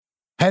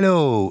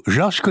Hello,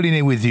 Georges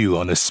Collinet with you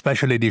on a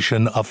special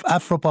edition of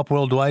Afropop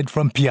Worldwide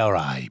from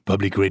PRI,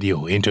 Public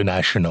Radio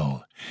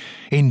International.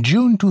 In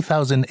June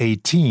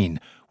 2018,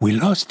 we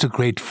lost a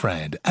great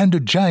friend and a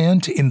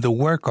giant in the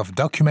work of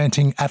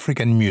documenting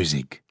African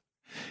music.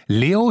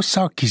 Leo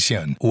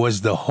Sarkisian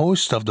was the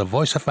host of the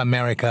Voice of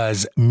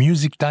America's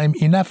Music Time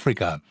in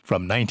Africa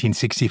from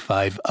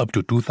 1965 up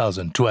to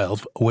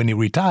 2012 when he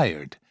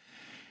retired.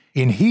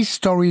 In his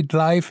storied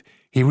life,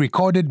 he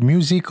recorded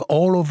music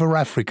all over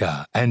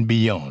Africa and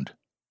beyond.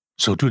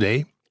 So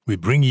today, we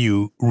bring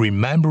you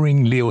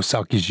Remembering Leo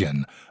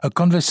Sarkisian, a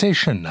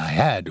conversation I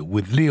had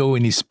with Leo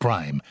in his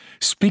prime,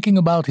 speaking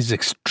about his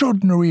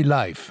extraordinary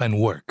life and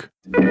work.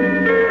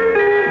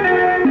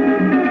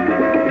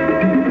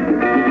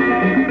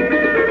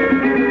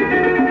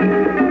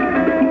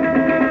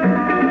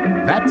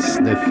 That's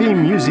the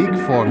theme music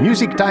for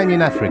Music Time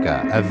in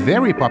Africa, a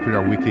very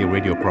popular weekly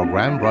radio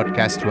program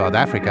broadcast throughout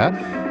Africa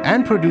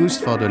and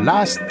produced for the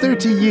last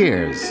 30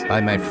 years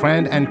by my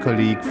friend and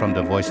colleague from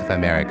the Voice of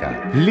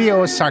America,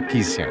 Leo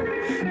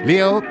Sarkisian.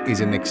 Leo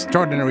is an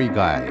extraordinary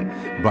guy,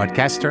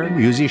 broadcaster,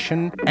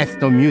 musician,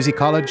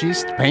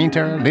 ethnomusicologist,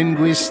 painter,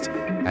 linguist,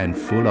 and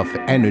full of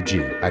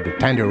energy at the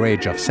tender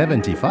age of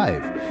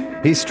 75.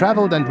 He's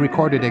traveled and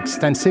recorded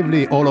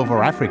extensively all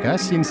over Africa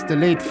since the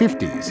late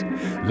 50s.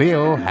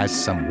 Leo has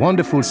some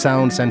wonderful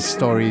sounds and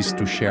stories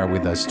to share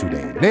with us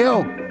today.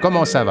 Leo,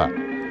 comment ça va?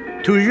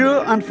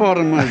 Toujours en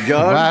forme,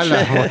 George.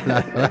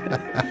 Voilà.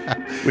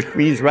 Which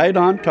means right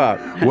on top.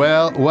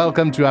 Well,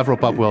 welcome to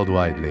Afropop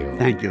Worldwide, Leo.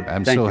 Thank you.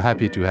 I'm Thank so you.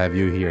 happy to have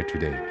you here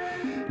today.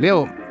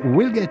 Leo,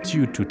 we'll get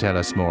you to tell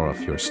us more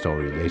of your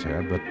story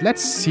later, but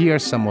let's hear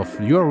some of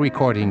your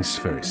recordings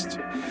first.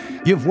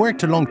 You've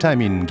worked a long time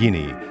in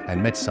Guinea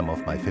and met some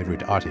of my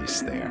favorite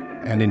artists there,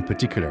 and in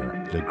particular,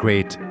 the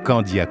great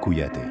Kandia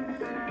Kouyaté.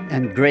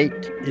 And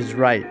great is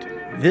right.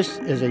 This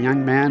is a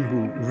young man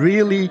who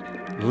really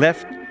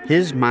left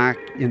his mark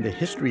in the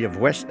history of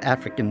West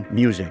African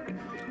music.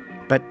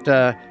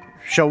 But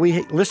shall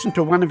we listen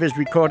to one of his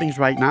recordings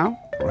right now?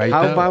 Right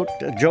How now. about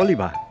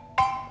Joliba?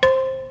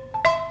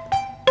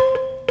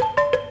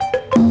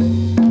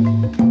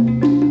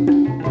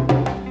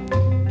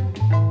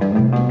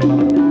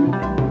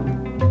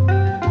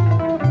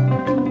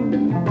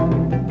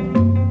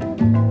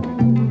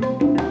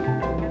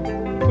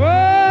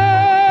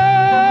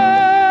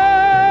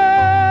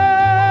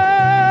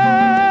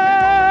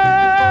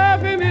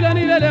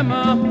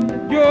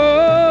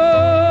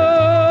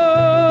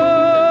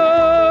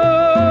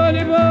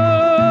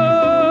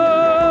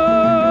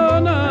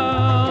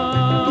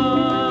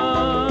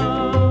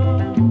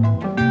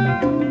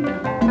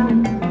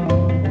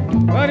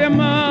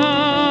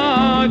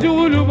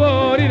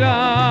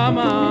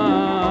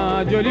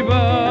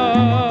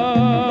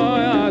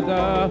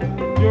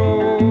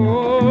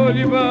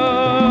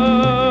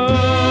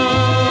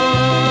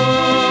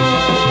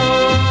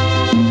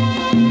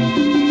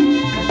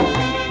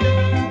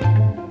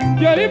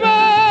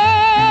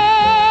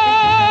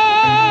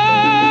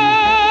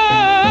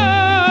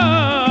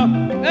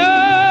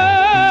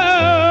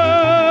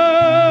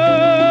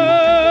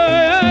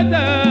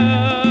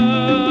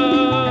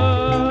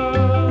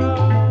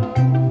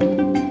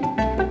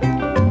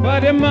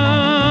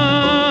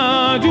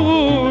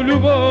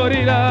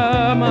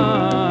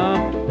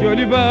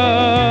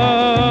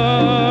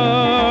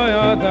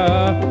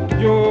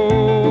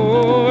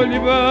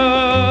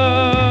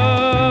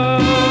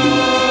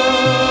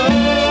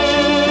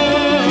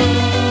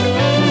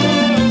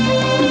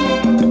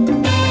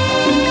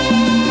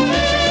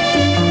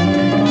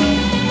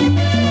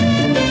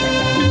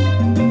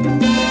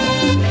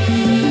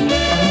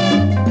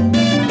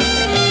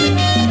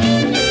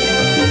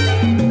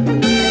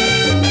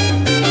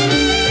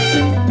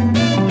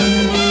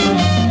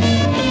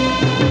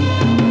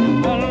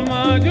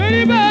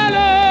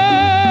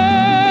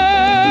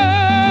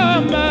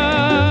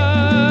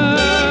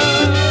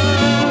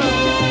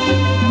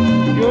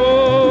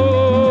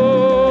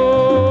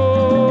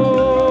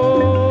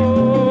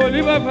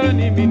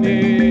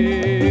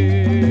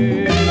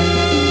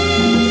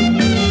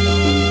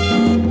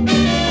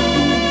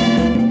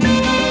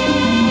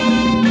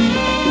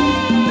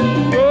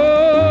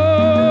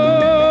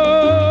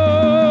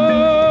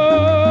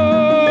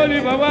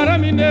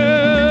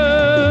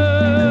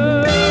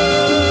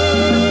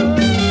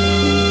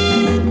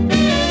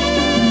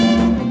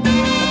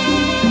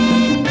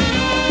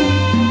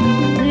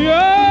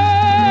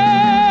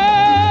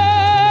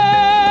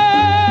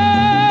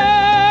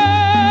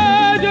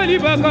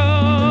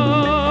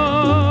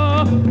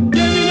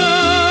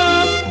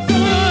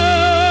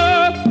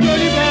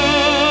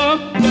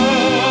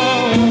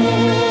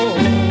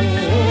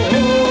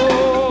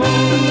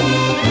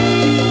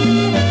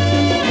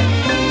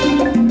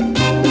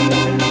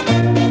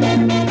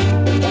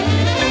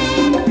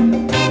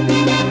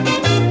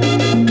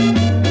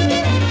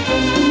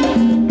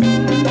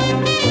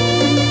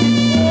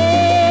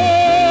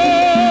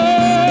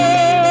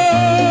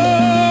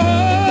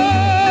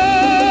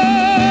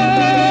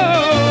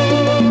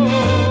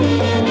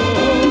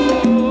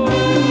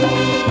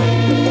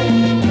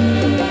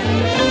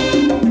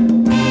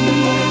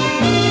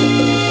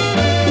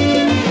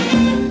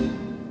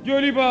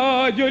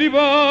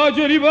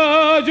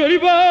 Joliba,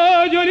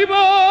 Joliba,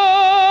 Joliba,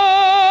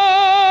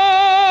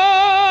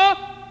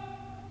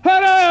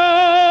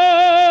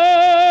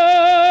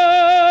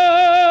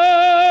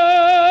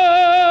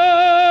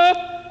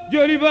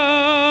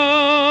 Joliba.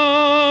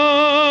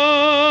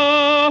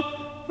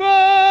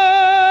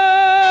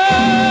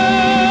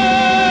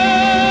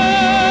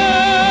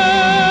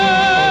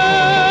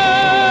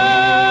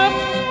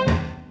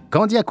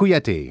 Kandia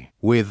Kouyaté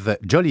with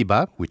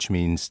Joliba, which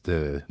means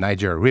the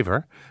Niger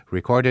River,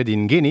 recorded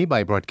in Guinea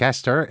by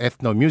broadcaster,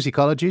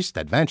 ethnomusicologist,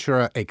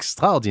 adventurer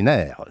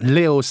extraordinaire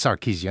Leo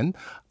Sarkisian,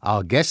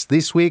 our guest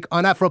this week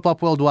on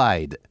Afropop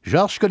Worldwide.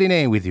 Georges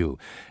Collinet with you.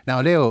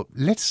 Now, Leo,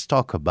 let's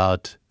talk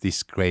about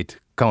this great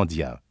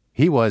Kandia.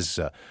 He was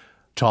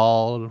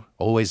tall,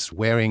 always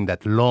wearing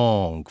that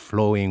long,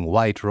 flowing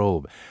white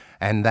robe,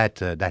 and that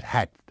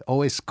hat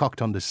always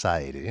cocked on the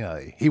side. You know,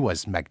 he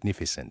was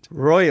magnificent.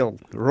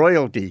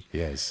 Royalty.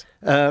 Yes.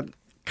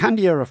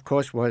 Kandia, of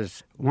course,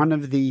 was one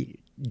of the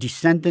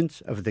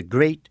descendants of the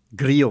great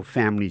griot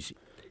families.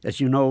 As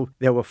you know,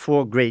 there were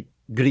 4 great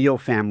griot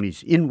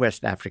families in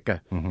West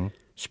Africa,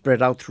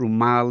 spread out through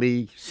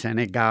Mali,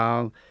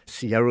 Senegal,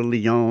 Sierra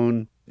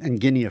Leone, and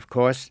Guinea, of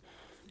course.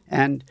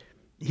 And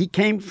he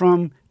came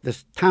from the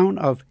town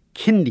of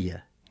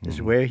Kindia,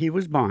 is where he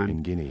was born.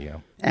 In Guinea, yeah.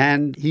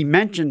 And he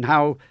mentioned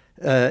how,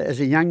 as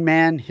a young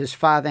man, his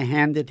father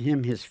handed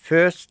him his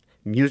first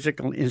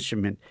musical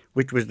instrument,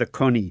 which was the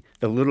koni,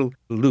 the little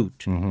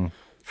lute.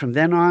 From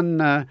then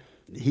on,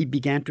 he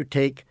began to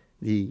take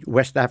the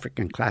West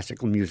African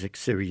classical music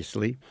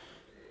seriously.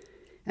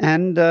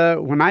 And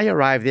when I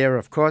arrived there,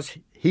 of course,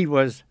 he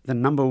was the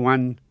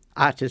 #1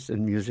 artist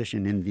and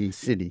musician in the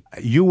city.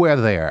 You were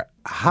there.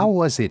 How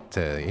was it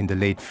in the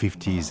late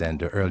 50s and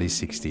the early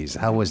 60s?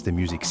 How was the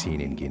music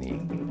scene in Guinea?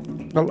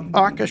 Well,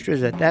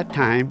 orchestras at that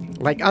time,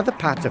 like other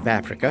parts of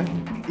Africa,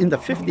 in the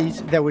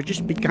 50s, they were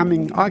just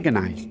becoming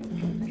organized.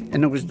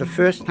 And it was the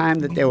first time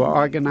that they were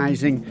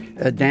organizing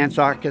dance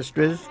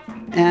orchestras.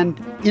 And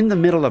in the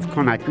middle of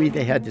Conakry,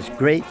 they had this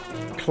great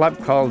club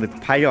called the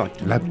Payotte.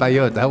 La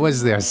Payotte, I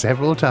was there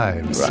several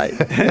times. Right.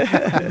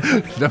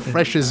 The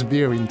freshest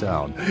beer in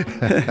town.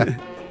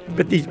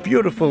 But these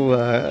beautiful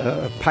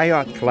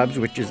Payotte clubs,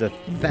 which is a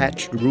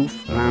thatched roof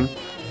around,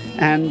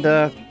 and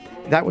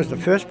that was the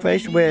first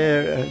place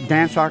where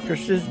dance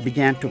orchestras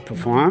began to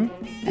perform.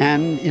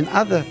 And in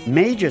other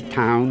major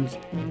towns,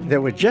 they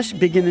were just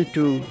beginning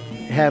to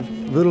have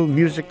little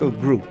musical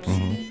groups.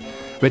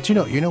 But you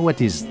know what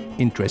is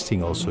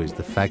interesting also is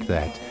the fact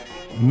that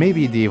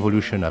maybe the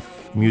evolution of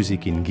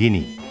music in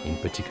Guinea in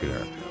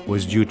particular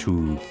was due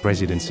to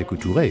President Sékou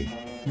Touré.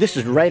 This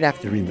is right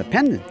after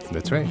independence.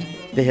 That's right.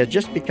 They had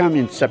just become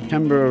in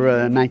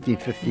September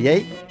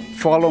 1958,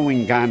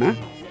 following Ghana,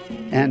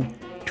 and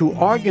to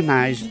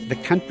organize the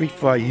country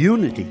for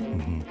unity.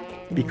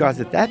 Because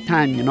at that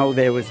time, you know,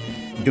 there was,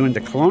 during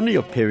the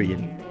colonial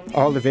period,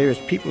 all the various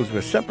peoples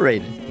were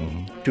separated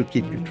to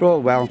keep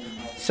control. Well,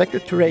 Sékou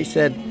Touré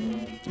said,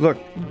 look,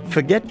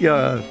 forget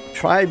your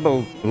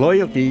tribal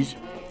loyalties.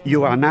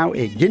 You are now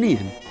a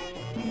Guinean.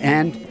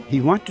 And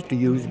he wanted to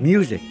use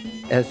music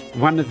as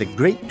one of the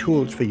great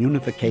tools for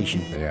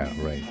unification. Yeah,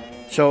 right.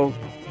 So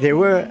there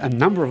were a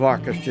number of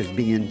orchestras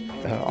being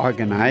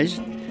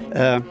organized.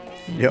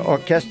 The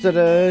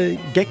Orchestre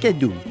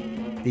Gekedou,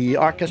 the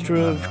Orchestra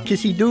of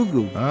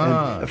Kisidougou,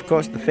 and of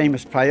course the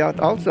famous Payotte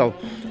also.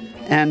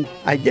 And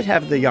I did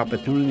have the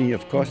opportunity,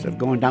 of course, of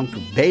going down to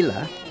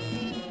Bela,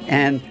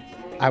 and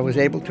I was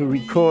able to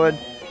record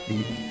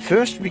the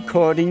first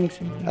recordings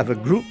of a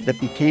group that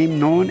became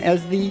known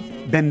as the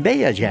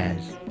Bembeya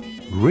Jazz.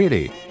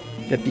 Really?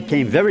 That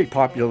became very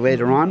popular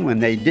later on when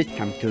they did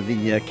come to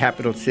the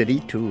capital city,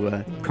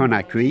 to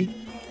Conakry.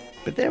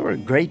 But they were a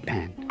great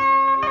band.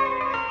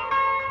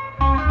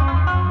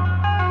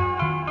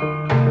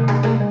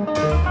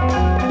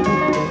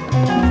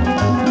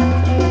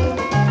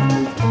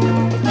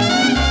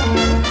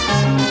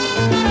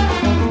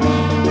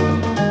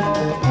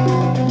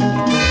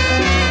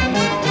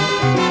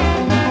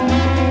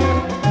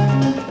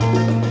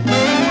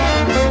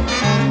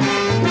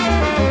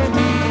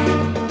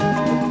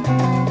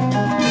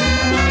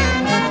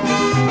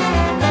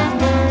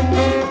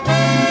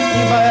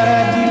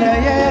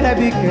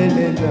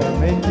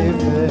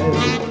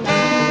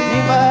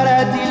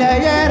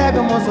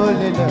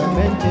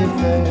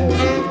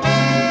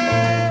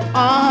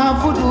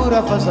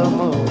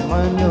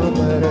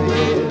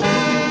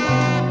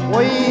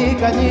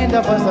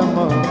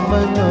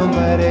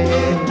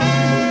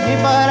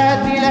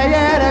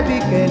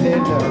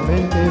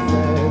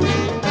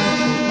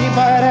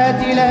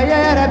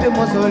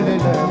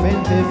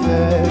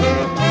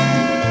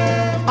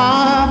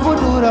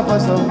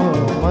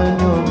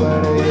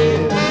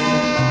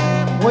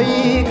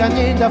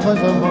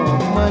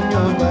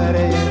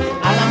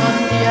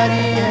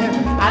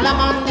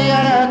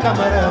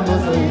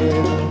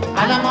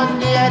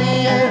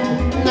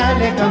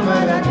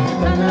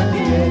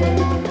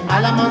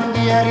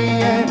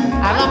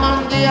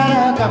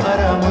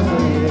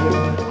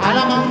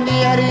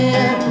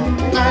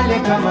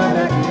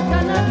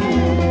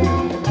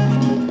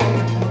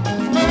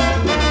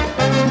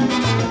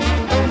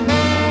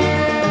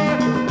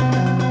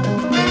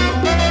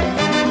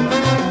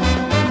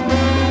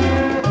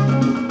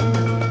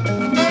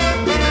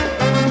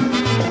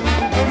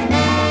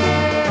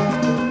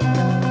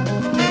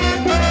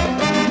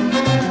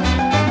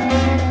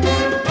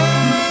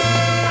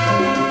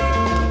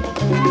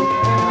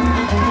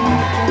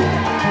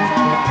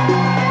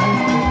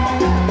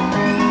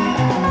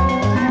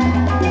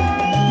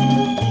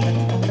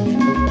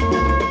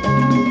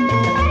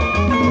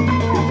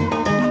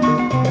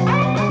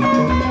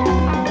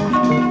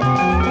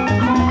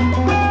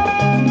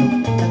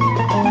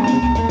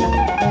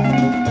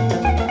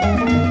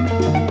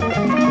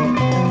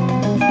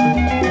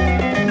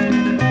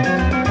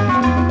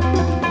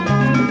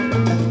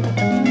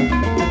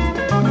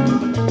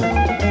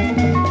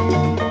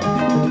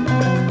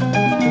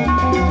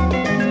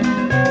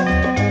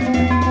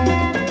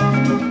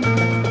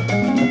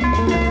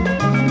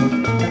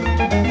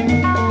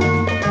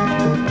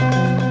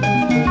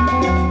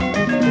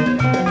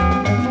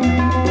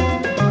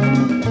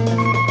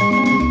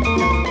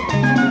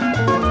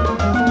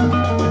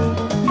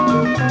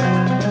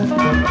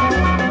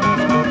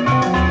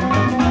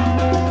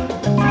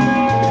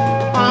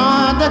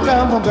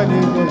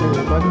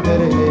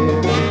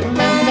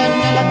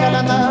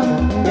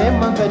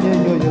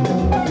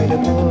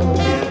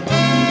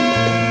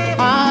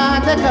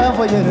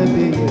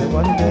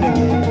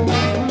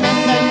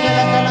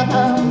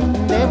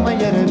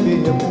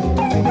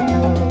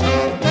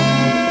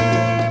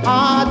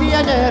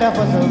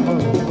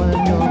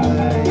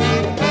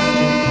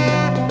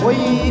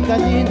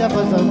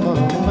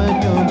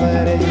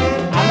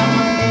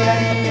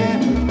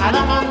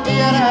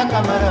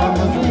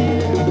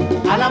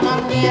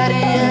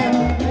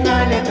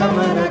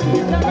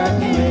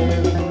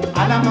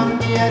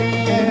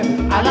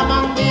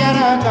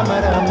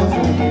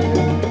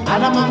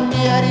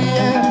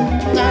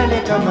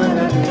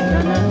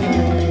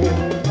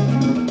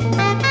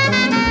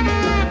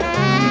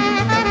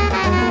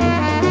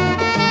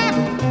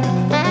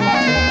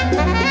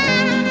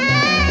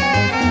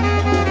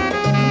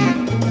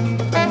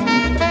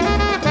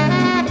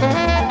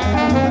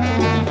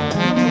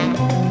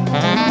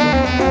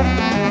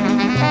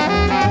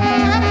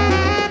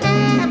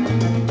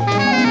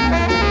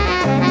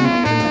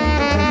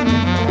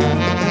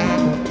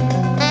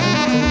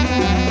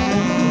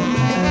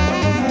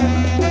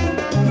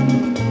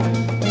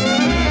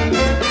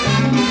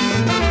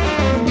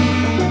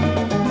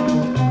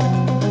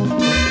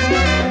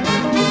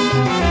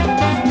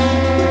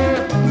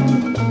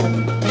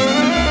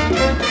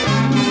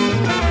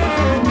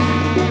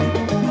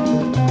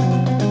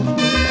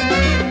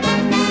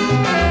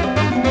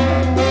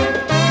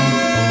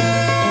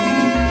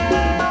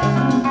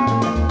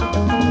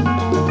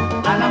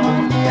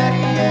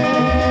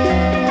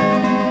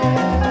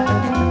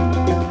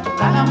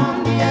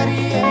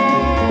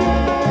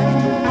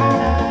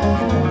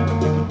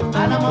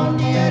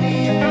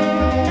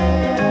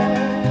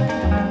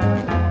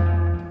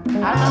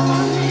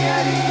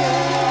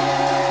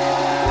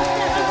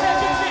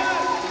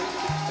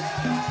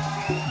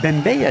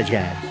 Bembeya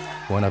Jazz,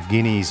 one of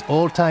Guinea's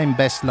all-time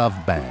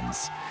best-loved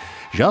bands.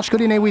 Georges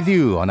Collinet with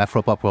you on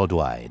Afropop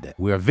Worldwide.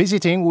 We are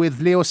visiting with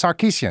Leo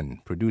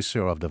Sarkisian,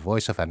 producer of the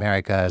Voice of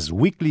America's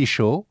weekly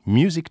show,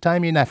 Music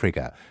Time in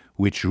Africa,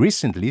 which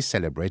recently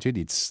celebrated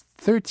its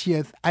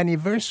 30th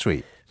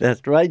anniversary.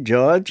 That's right,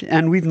 George.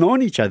 And we've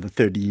known each other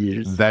 30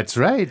 years. That's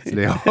right,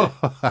 Leo.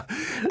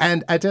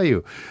 And I tell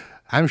you,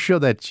 I'm sure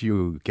that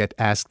you get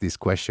asked this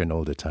question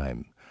all the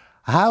time.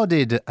 How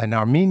did an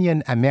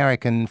Armenian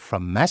American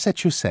from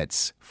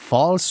Massachusetts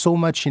fall so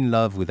much in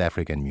love with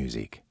African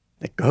music?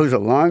 It goes a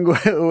long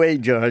way,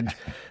 George.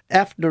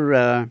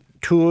 After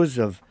tours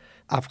of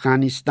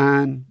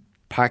Afghanistan,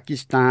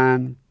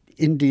 Pakistan,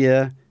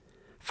 India,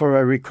 for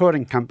a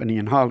recording company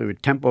in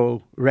Hollywood,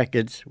 Tempo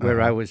Records, where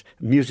I was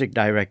music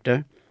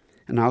director,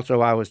 and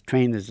also I was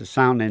trained as a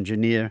sound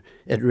engineer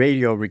at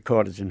radio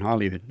recorders in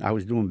Hollywood. I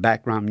was doing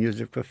background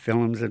music for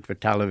films and for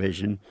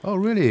television. Oh,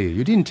 really?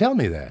 You didn't tell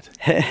me that.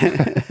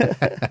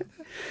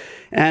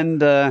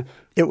 And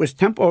it was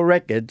Tempo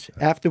Records,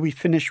 after we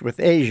finished with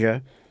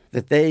Asia,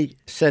 that they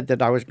said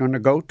that I was going to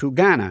go to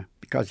Ghana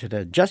because it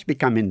had just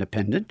become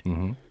independent.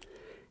 Mm-hmm.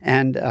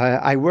 And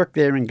I worked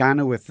there in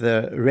Ghana with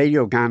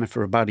Radio Ghana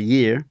for about a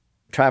year,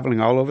 traveling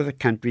all over the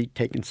country,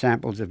 taking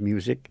samples of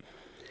music.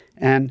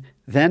 And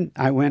then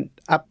I went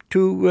up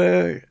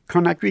to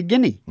Conakry,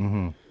 Guinea,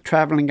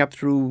 traveling up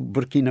through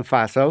Burkina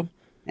Faso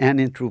and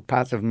into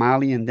parts of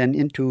Mali and then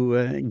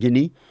into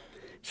Guinea.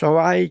 So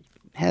I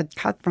had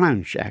carte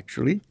blanche,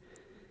 actually.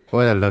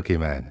 What a lucky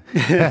man.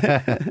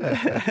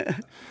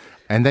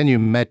 And then you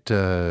met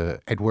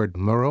Edward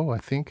Murrow, I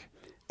think?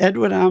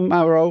 Edward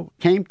Murrow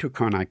came to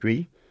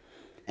Conakry,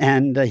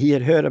 and he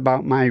had heard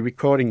about my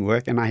recording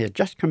work, and I had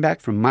just come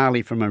back from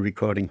Mali from a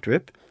recording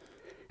trip.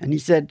 And he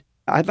said,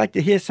 I'd like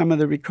to hear some of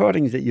the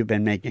recordings that you've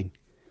been making.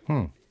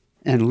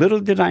 And little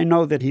did I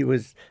know that he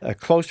was a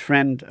close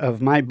friend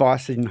of my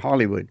boss in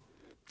Hollywood.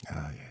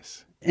 Ah,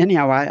 yes.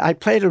 Anyhow, I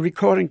played a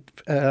recording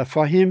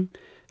for him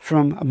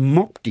from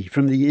Mopti,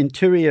 from the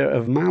interior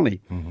of Mali.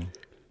 Mm-hmm.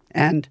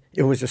 And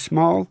it was a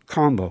small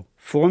combo,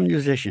 4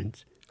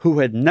 musicians who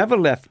had never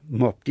left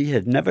Mopti,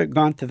 had never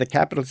gone to the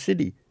capital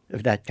city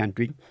of that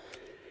country.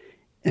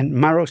 And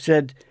Murrow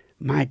said,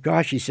 my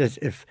gosh, he says,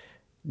 if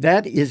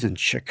that isn't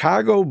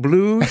Chicago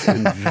blues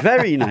and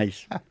very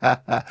nice.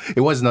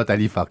 It was not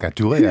Ali Farka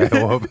Touré, I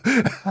hope.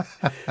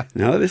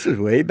 No, this is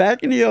way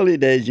back in the early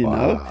days, you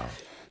know.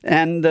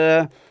 And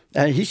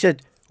he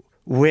said,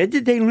 where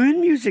did they learn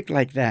music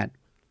like that?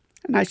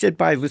 And I said,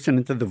 by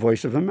listening to the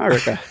Voice of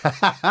America.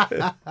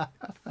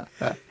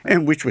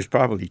 And which was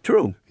probably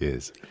true.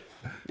 Yes.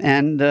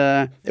 And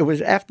it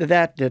was after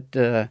that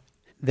that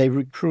they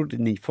recruited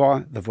me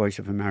for the Voice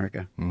of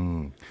America.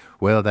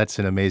 Well, that's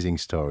an amazing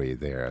story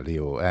there,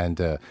 Leo.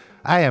 And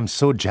I am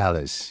so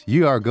jealous.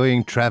 You are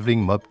going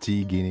traveling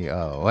Mopti, Guinea.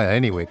 Oh, well,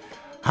 anyway,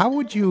 how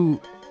would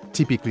you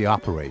typically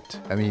operate?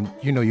 I mean,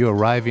 you know, you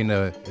arrive in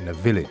a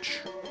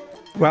village.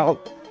 Well,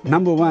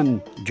 number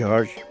one,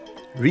 George,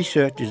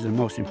 research is the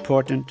most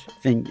important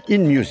thing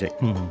in music.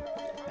 Mm-hmm.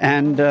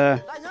 And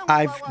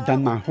I've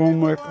done my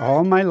homework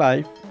all my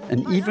life.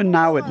 And even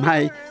now at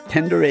my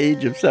tender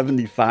age of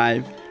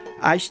 75,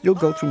 I still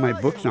go through my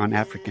books on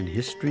African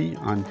history,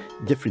 on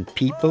different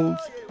peoples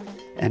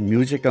and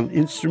musical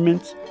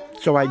instruments.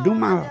 So I do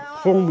my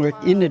homework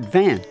in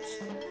advance,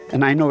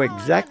 and I know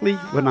exactly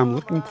what I'm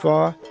looking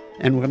for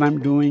and what I'm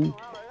doing.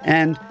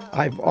 And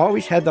I've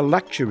always had the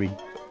luxury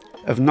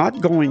of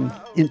not going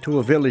into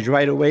a village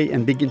right away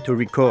and begin to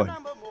record.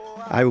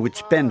 I would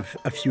spend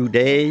a few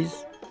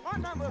days.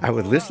 I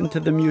would listen to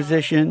the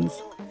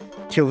musicians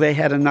till they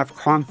had enough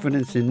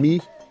confidence in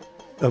me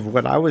of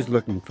what I was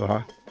looking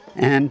for.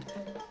 And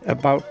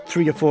about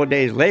 3 or 4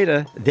 days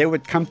later, they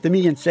would come to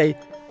me and say,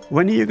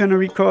 when are you going to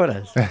record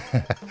us?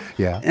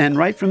 Yeah. And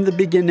right from the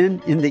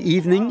beginning, in the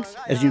evenings,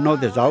 as you know,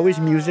 there's always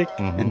music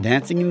and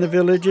dancing in the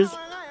villages.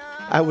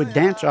 I would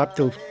dance up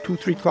till 2,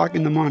 3 o'clock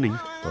in the morning.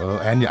 Oh,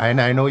 and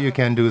I know you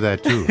can do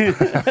that too.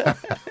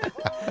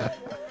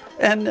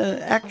 And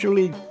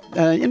actually,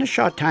 in a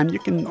short time, you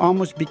can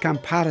almost become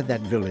part of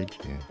that village.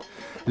 Yeah.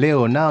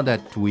 Leo, now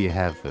that we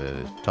have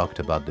talked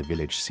about the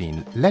village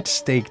scene,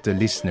 let's take the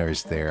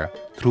listeners there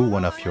through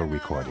one of your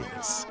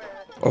recordings.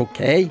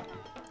 Okay.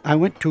 I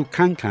went to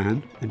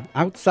Kankan, and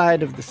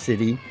outside of the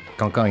city.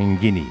 Kankan in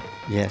Guinea.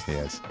 Yes.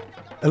 Yes.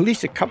 At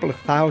least a couple of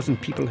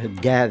thousand people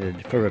had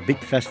gathered for a big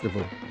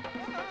festival.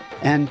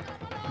 And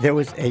there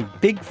was a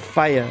big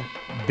fire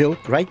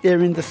built right there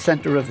in the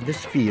center of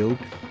this field,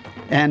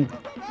 and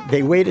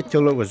they waited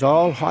till it was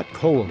all hot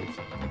coals.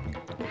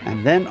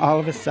 And then all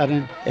of a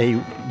sudden, a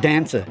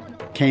dancer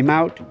came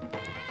out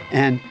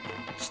and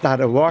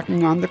started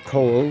walking on the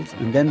coals,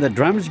 and then the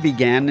drums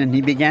began, and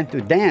he began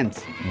to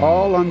dance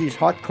all on these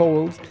hot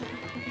coals.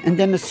 And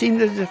then it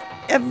seemed as if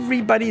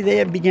everybody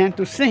there began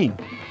to sing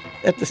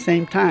at the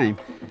same time.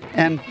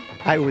 And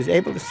I was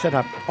able to set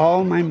up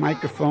all my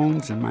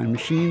microphones and my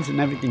machines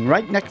and everything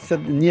right next to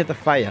near the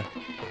fire.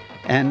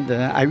 And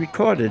I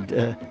recorded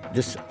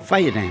this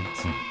fire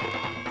dance.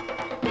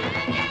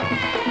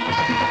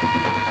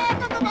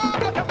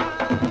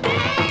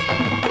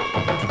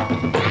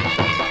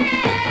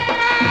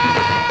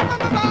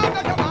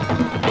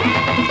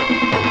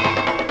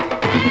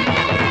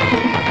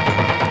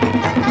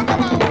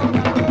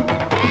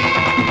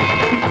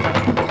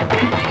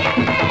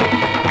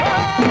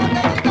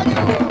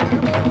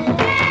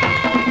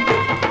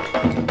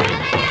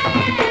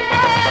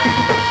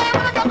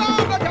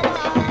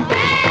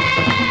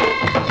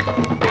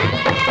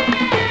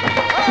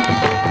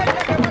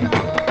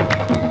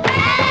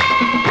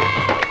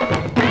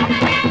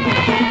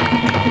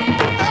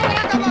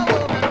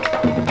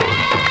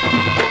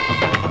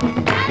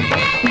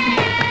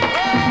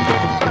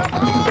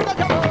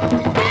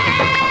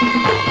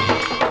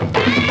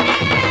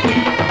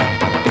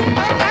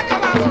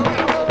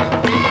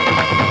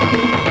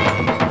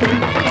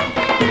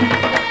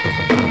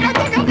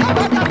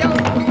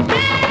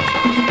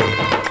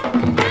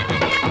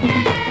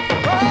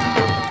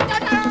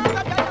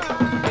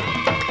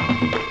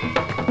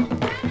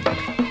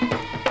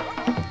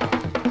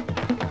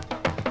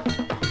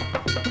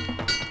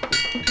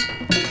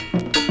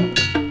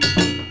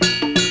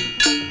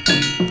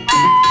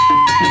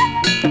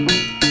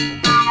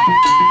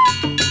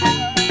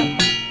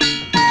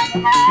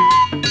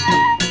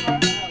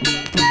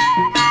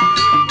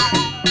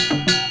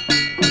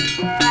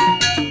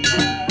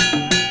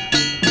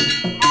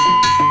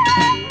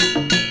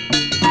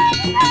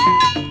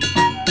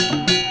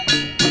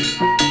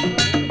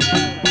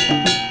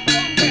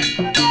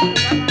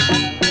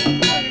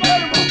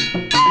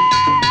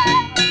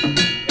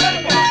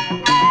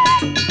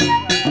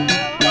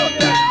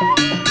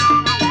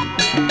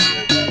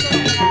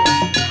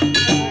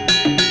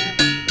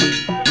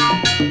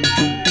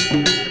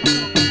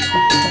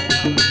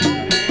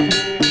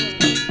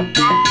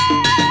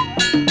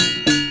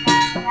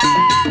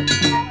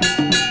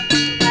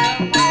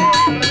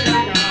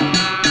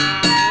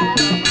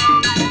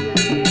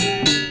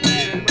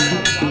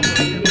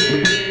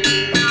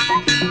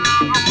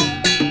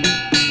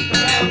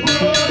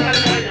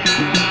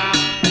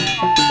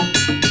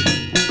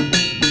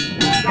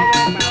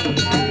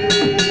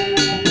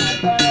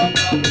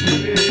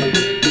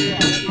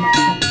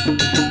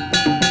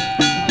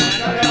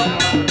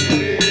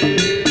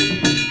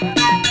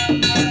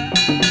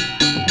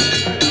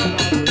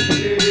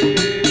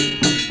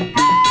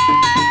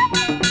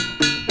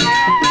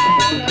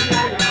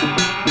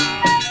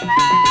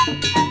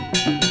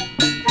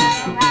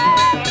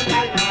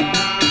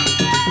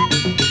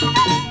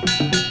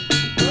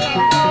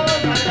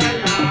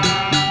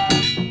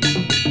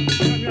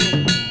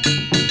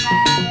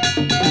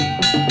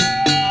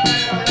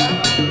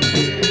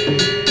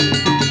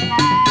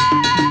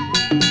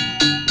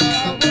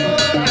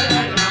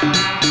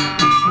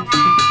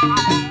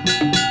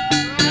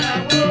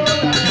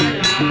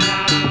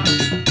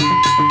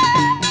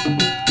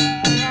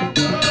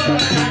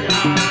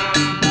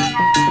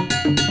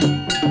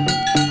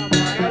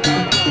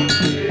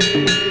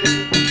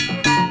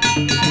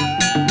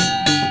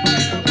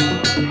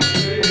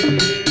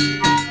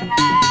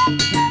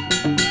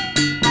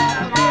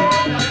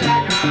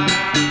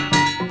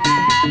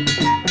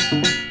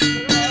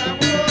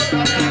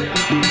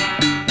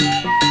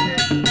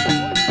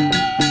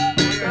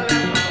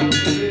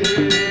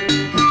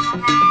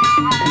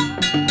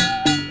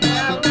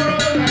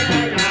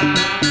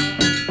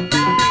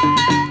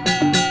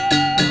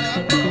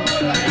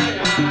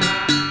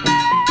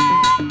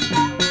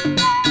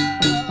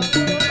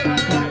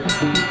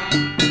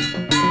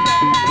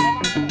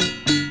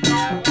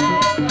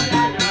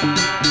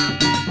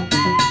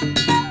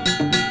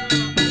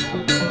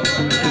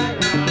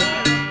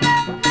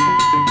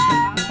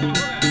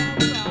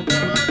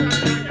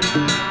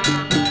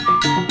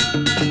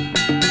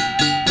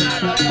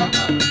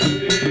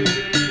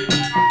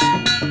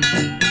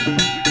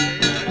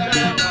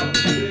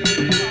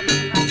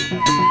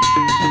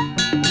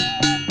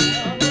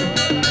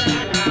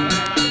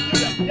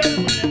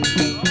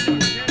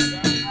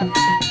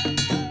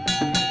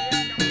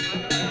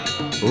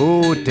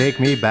 Oh, take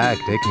me back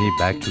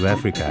to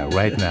Africa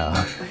right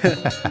now.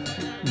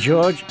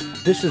 George,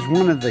 this is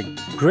one of the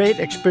great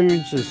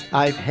experiences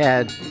I've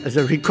had as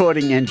a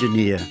recording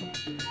engineer,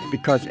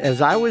 because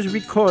as I was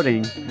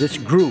recording this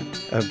group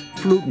of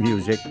flute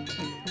music,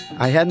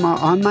 I had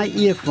on my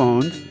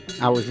earphones,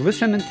 I was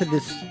listening to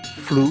this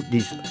flute,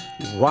 these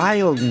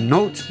wild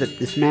notes that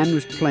this man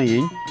was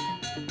playing,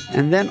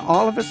 and then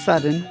all of a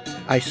sudden,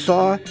 I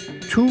saw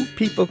two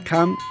people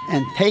come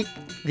and take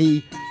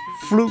the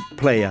flute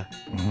player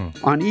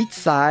on each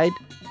side,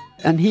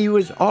 and he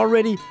was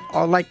already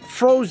like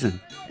frozen,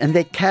 and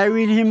they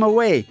carried him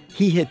away.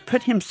 He had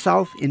put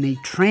himself in a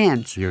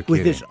trance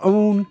with his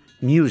own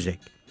music.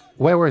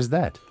 Where was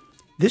that?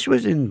 This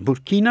was in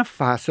Burkina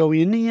Faso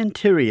in the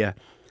interior.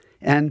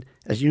 And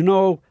as you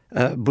know,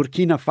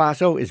 Burkina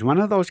Faso is one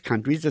of those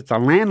countries, it's a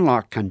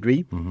landlocked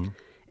country,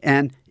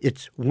 and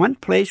it's one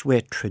place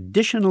where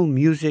traditional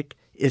music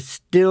is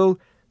still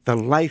the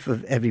life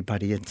of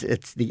everybody.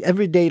 It's the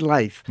everyday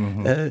life,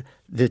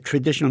 the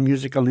traditional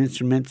musical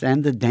instruments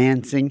and the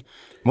dancing.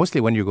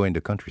 Mostly when you go in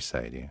the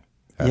countryside, yeah.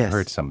 I've Yes.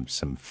 heard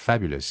some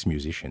fabulous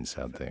musicians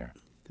out there.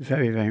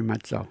 Very, very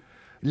much so.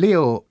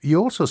 Leo, you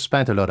also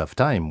spent a lot of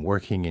time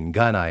working in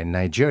Ghana and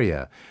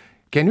Nigeria.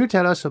 Can you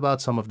tell us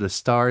about some of the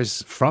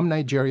stars from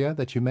Nigeria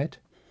that you met?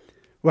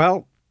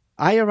 Well,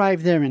 I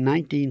arrived there in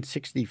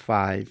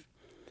 1965,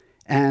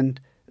 and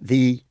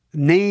the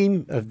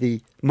name of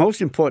the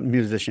most important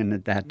musician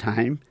at that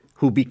time,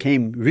 who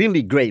became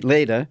really great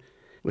later,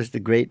 was the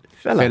great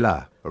Fela.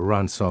 Fela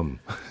Ransom.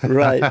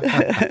 Right.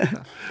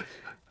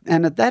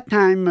 And at that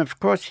time, of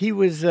course, he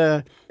was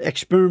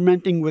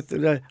experimenting with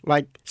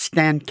like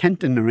Stan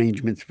Kenton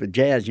arrangements for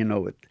jazz,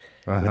 with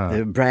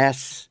the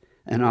brass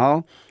and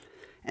all.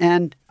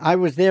 And I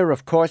was there,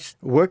 of course,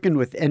 working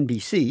with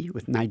NBC,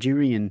 with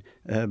Nigerian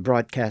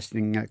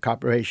Broadcasting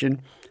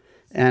Corporation.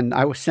 And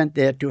I was sent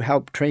there to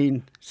help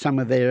train some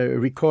of their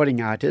recording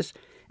artists.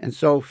 And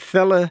so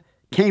Fela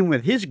came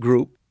with his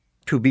group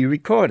to be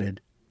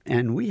recorded.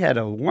 And we had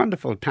a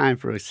wonderful time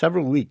for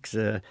several weeks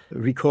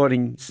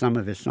recording some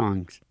of his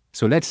songs.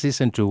 So let's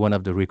listen to one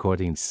of the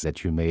recordings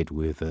that you made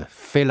with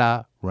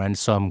Fela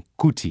Ransom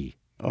Kuti.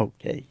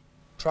 Okay.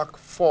 Track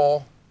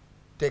 4,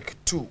 take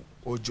 2,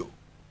 Ojo.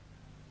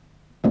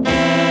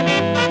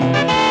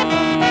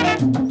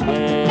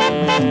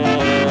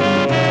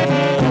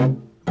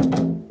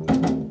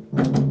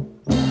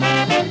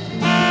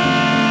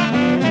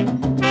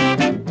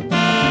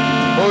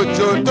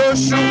 Ojo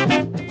doshu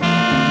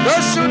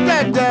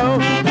dede o.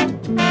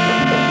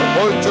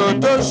 Ojo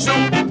doshu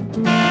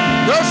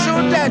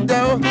dede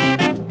o.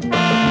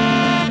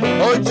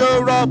 Ojo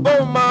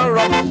robo ma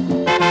ro,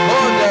 o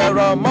de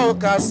ro mo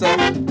kase.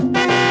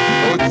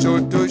 Ojo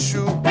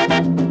doshu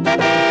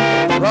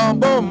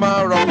robo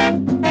ma ro,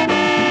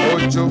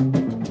 ojo.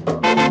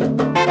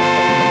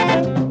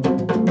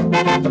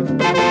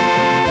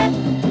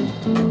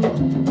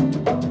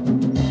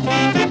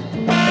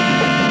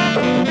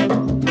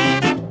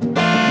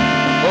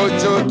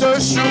 Ojo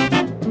doshu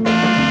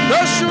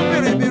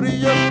biribiri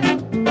yo.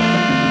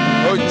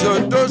 Ojo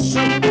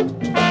doshu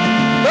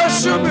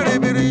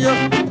biribiri yo.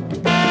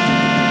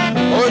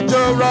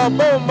 Ojo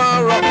robo ma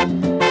ro,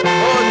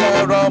 o de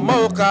ro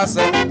mo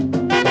kase.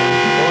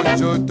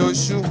 Ojo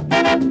doshu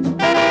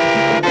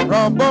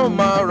robo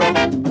ma ro,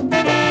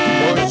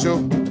 ojo.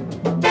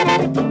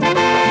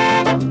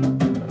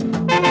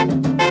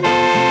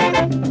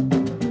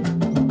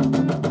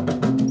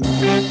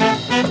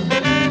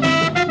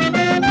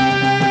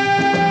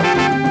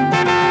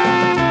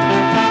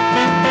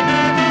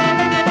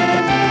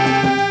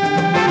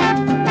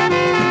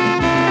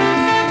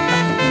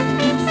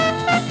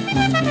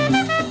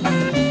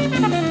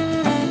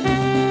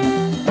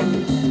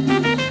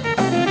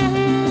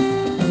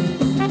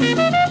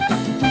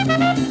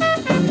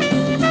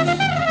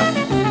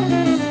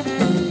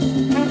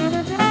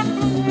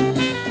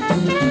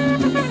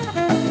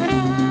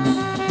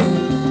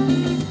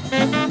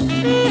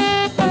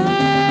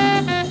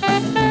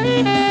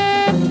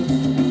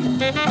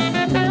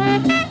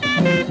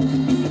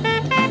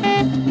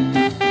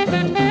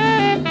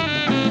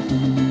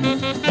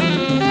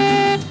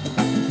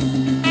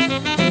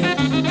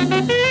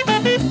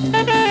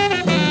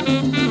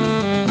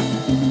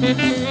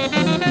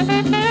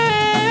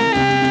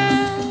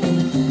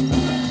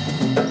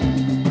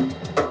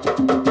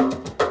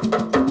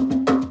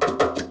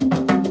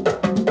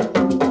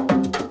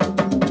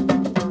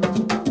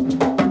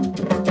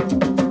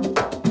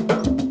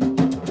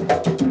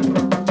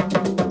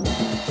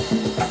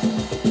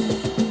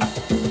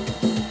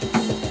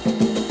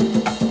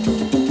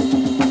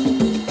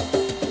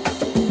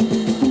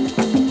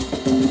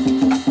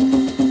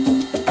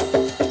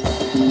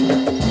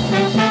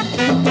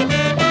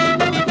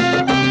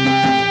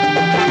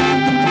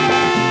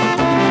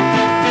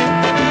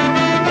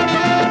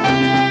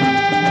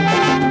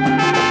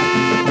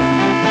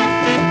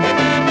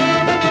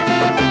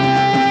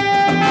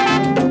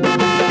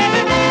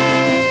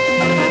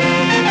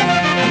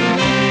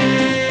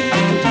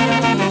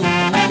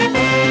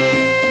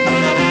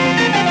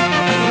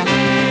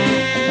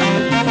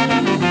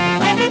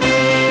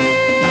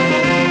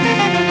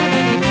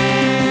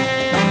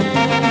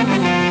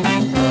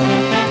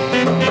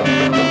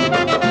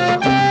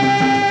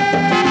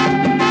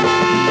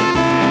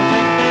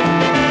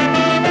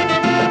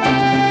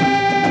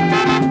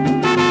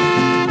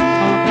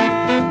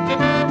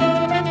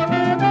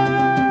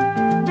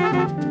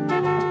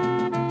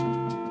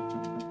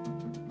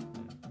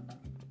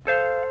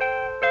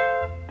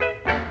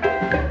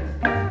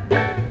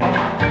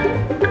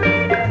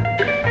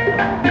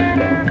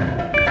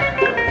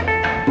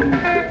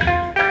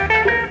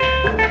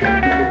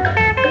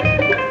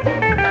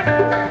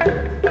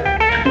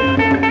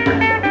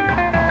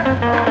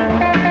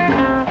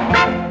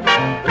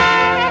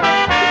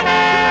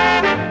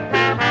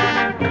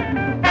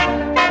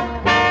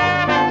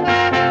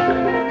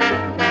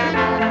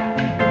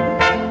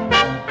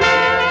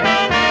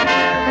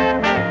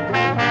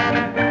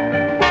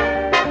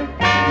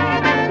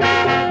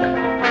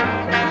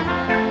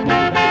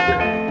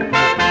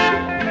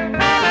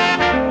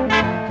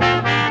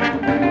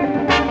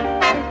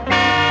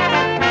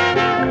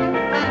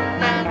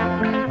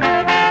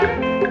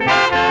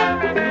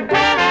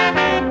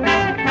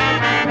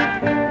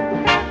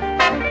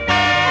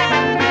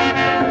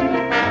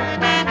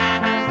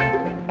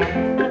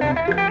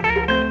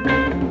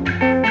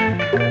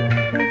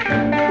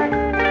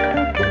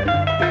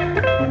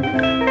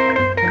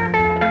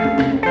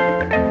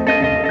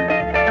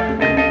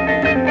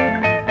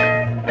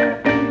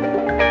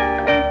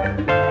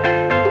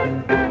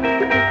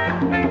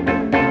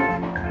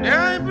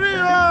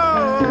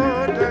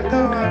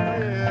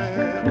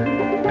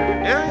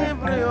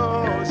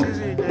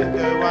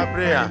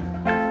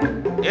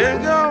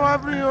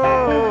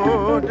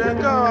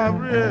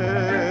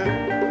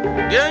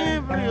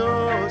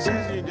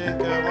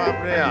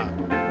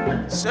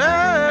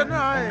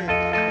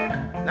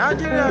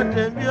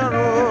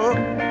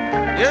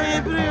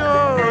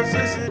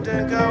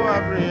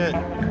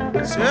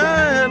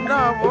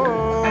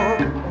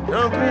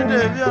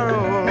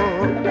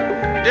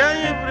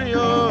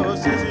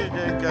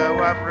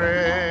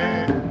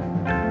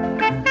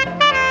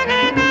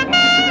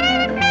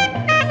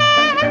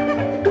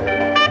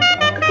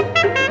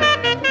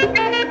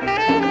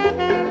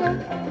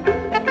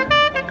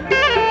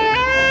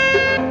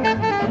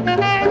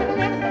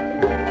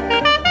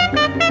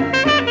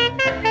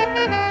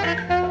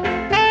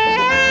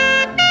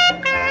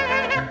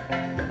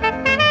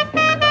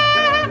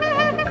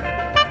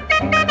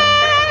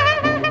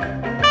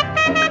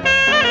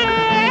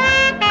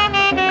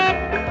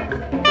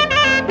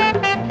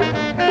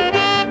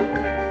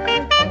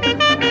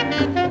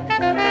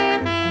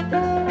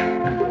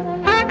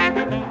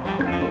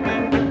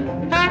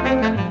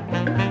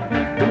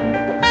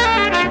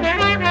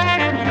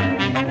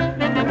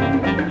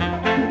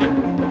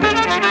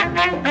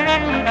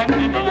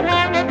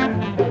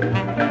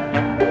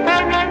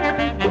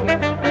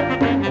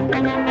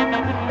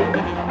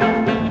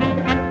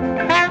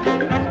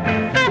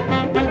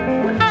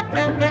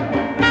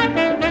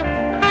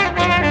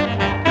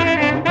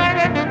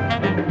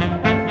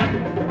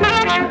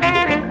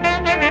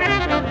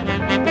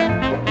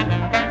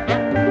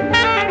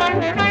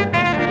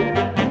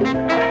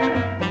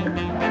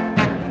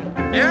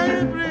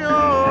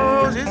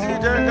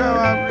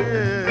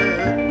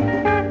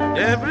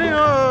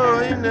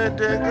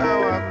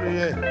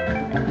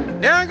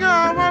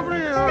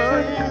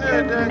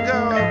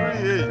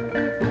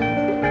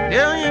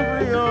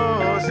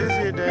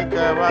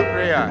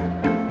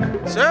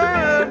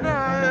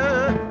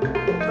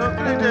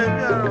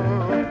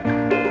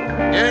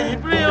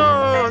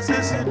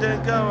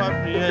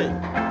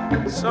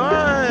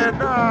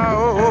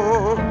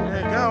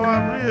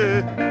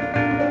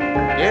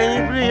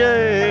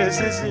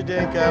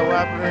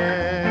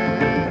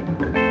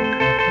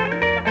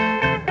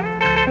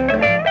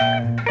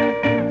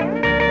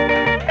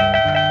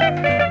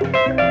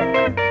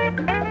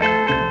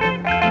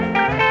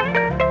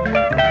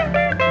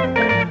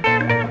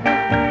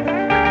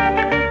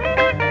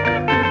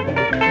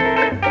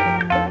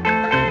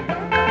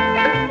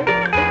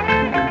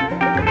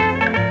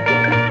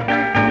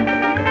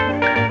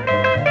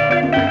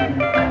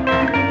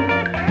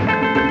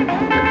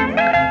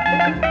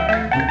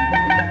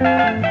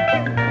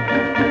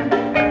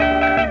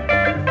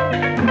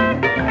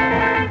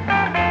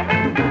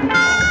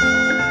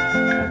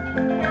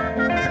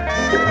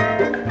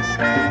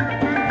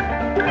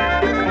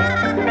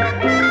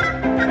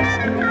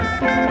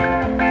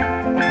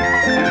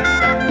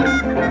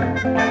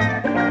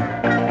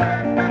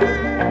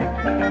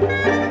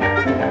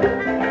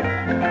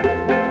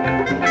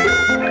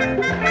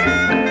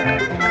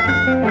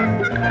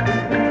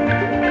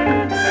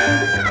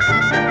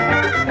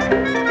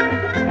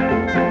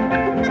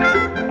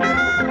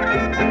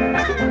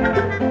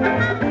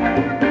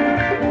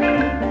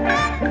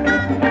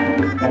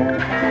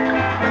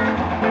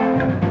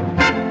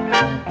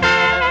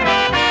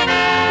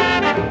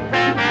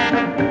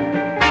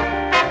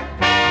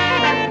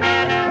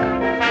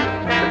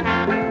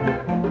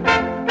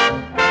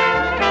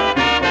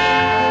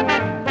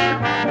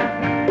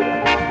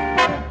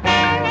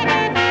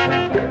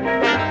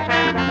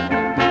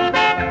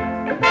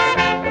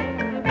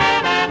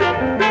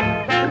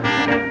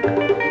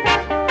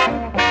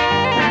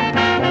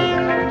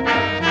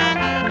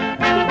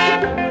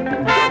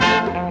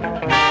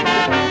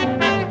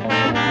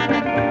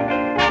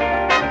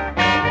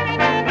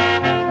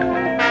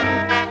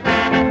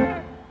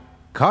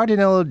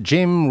 Cardinal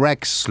Jim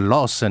Rex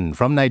Lawson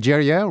from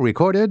Nigeria,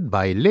 recorded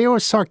by Leo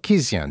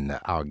Sarkisian,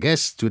 our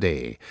guest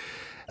today.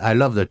 I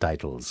love the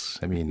titles.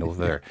 I mean,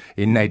 over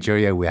in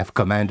Nigeria, we have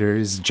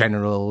commanders,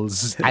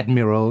 generals,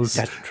 admirals.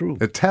 That's true.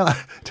 Tell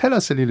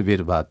us a little bit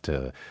about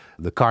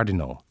the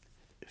Cardinal.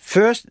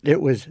 First,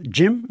 it was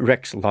Jim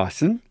Rex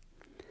Lawson.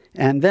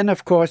 And then,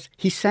 of course,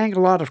 he sang a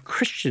lot of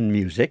Christian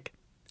music.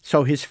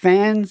 So his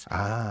fans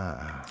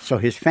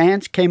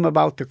came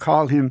about to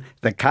call him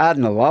the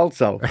Cardinal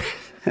also.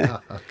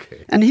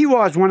 Okay. And he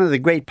was one of the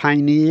great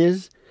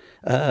pioneers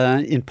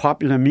in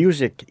popular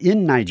music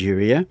in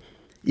Nigeria,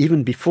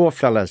 even before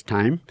Fela's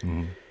time.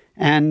 Mm.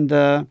 And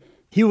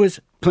he was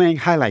playing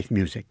high life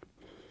music.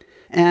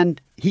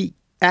 And he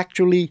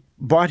actually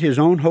bought his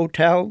own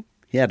hotel.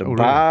 He had a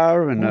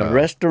bar and a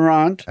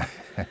restaurant.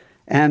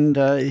 And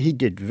he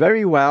did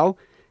very well.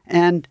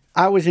 And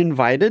I was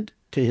invited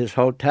to his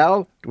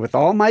hotel with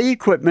all my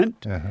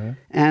equipment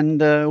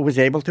and was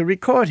able to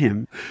record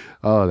him.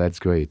 Oh, that's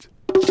great.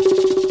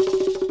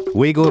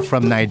 We go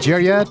from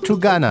Nigeria to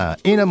Ghana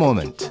in a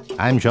moment.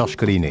 I'm Georges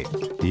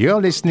Collinet. You're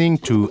listening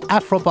to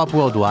Afropop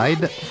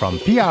Worldwide from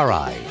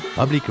PRI,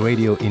 Public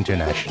Radio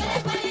International.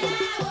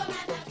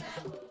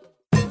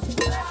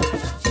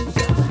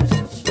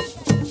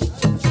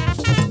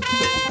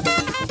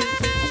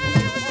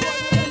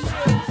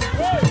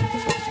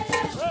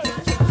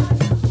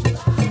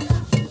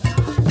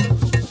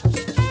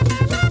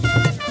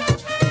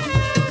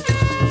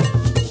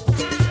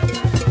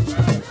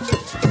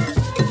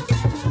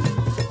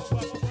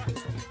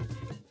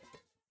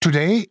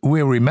 Today,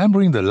 we're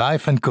remembering the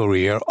life and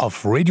career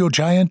of radio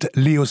giant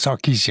Leo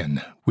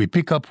Sarkisian. We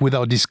pick up with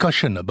our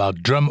discussion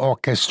about drum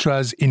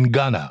orchestras in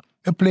Ghana,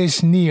 a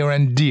place near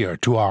and dear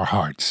to our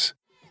hearts.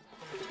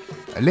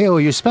 Leo,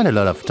 you spent a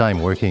lot of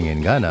time working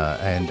in Ghana,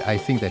 and I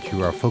think that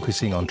you are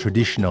focusing on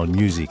traditional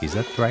music. Is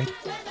that right?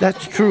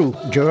 That's true,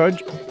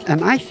 George.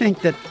 And I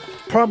think that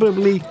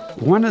probably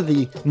one of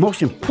the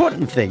most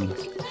important things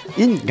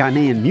in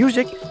Ghanaian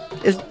music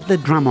is the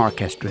drum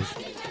orchestras.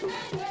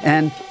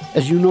 And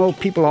as you know,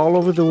 people all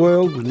over the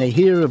world, when they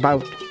hear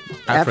about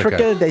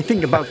Africa they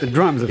think about the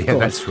drums, of course. Yeah,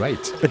 that's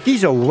right. But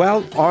these are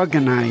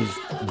well-organized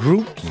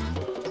groups,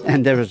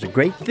 and there is a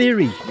great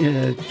theory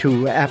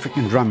to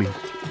African drumming.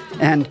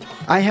 And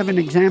I have an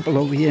example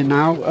over here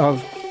now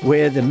of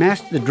where the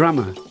master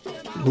drummer,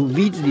 who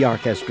leads the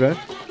orchestra,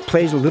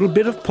 plays a little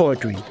bit of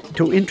poetry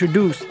to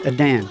introduce a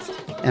dance.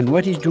 And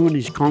what he's doing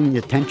is calling the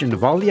attention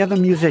of all the other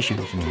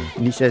musicians.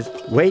 And he says,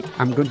 wait,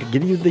 I'm going to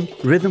give you the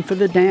rhythm for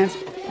the dance,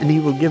 and he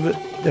will give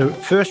the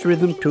first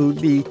rhythm to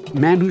the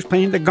man who's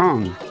playing the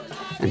gong.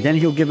 And then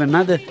he'll give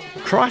another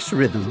cross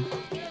rhythm,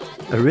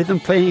 a rhythm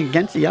playing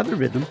against the other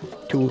rhythm,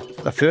 to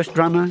the first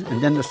drummer,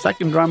 and then the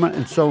second drummer,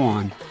 and so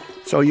on.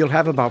 So you'll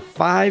have about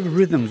 5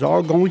 rhythms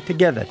all going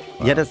together,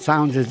 yet it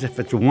sounds as if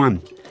it's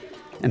one.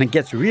 And it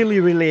gets really,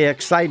 really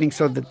exciting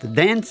so that the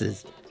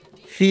dancers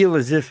feel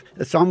as if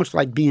it's almost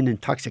like being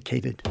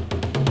intoxicated.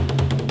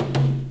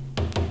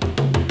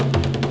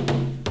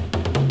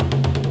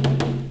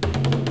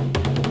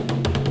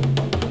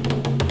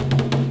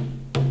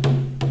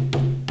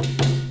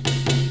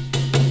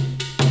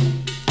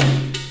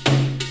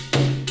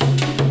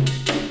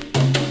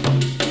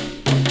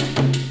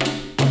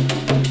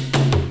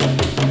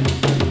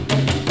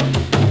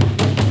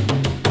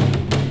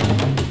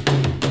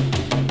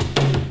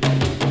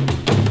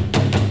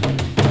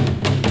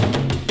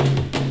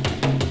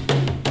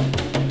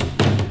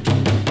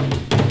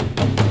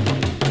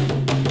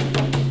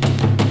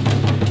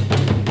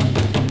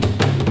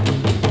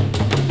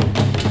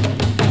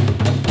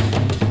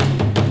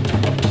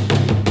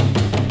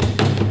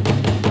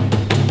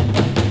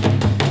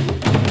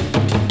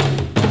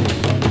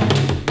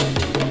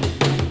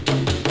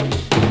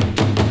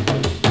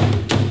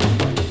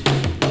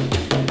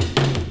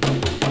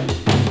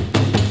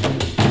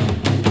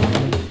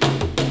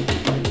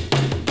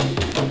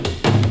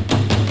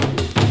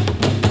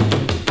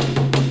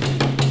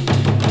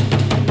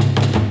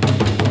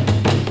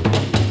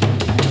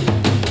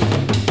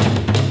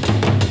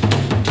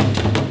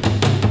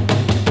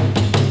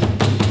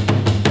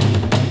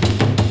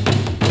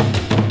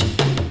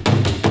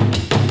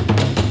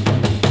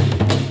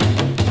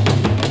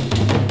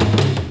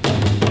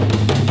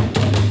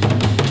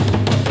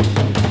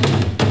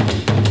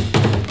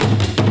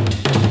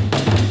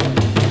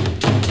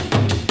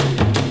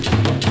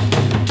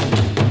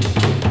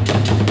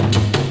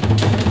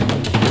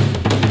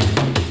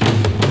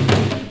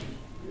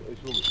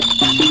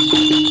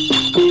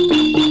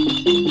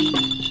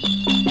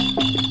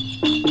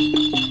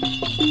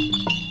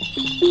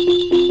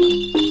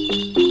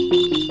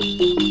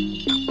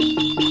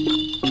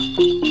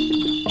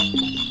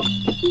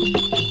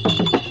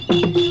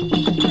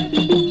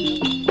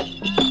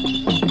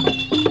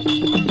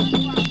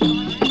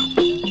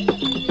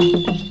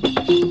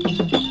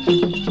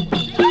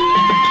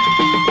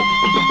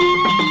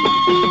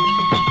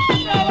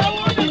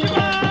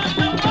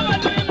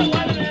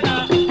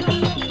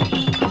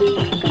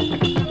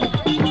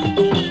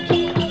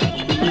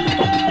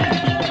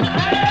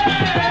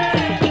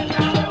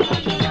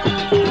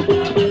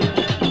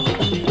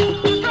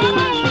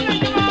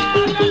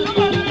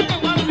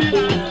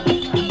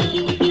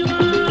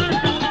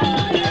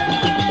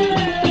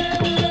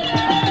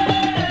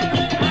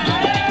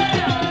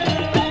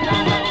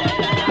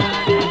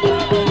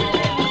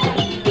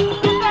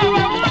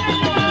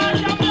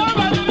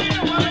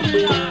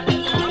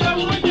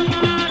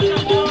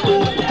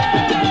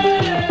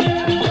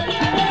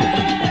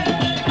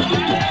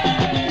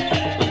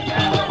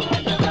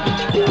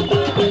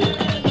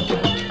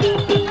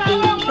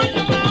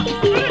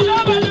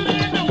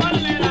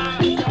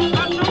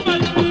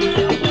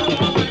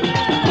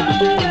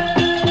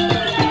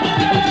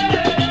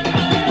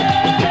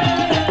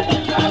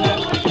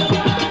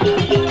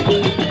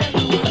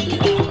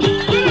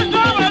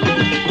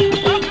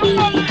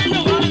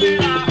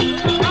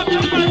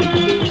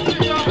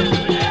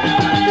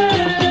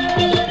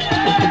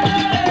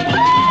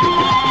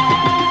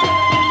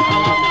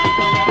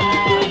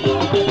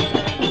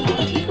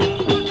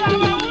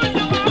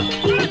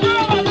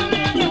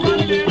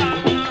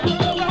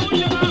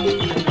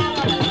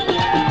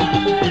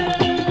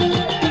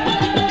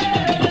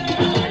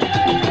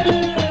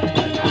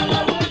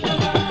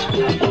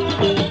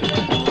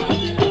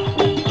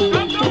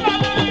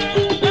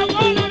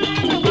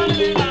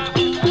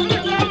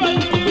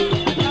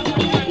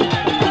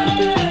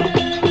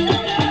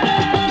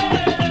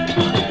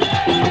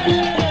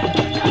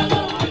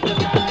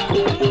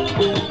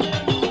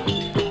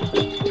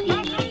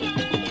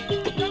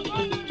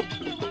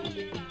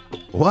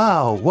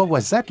 Wow, what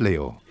was that,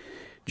 Leo?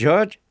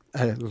 George,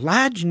 a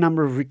large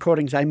number of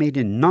recordings I made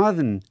in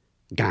northern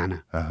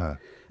Ghana.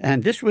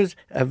 And this was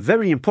a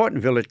very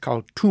important village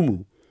called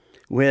Tumu,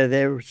 where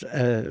there's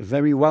a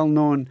very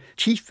well-known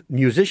chief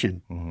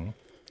musician.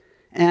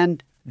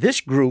 And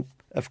this group,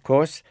 of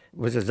course,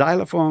 was a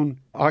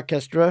xylophone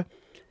orchestra,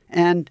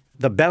 and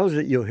the bells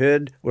that you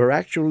heard were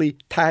actually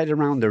tied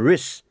around the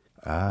wrists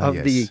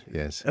of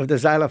the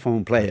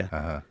xylophone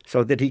player,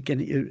 so that he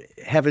can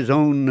have his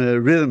own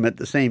rhythm at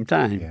the same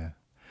time. Yeah.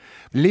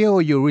 Leo,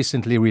 you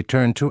recently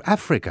returned to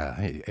Africa,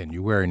 and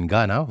you were in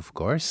Ghana, of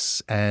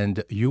course,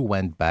 and you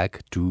went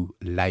back to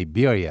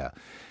Liberia.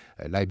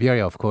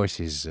 Liberia, of course,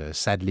 is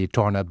sadly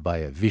torn up by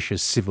a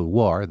vicious civil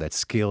war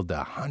that's killed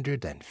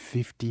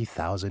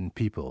 150,000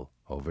 people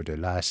over the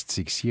last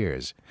 6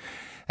 years.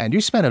 And you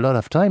spent a lot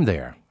of time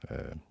there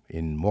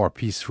in more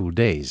peaceful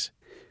days.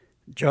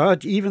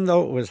 George, even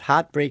though it was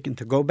heartbreaking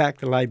to go back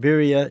to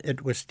Liberia,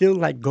 it was still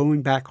like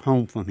going back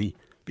home for me,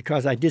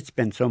 because I did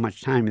spend so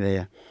much time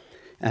there.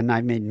 And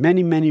I made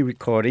many, many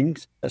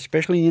recordings,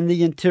 especially in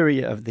the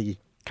interior of the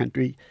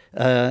country,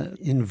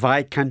 in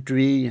Vai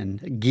country and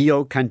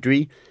Gio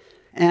country.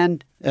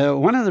 And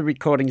one of the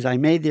recordings I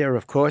made there,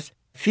 of course,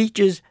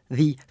 features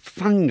the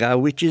funga,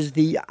 which is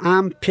the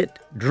armpit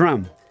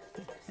drum.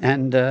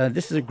 And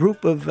this is a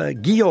group of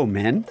Gio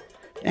men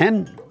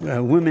and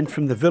women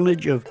from the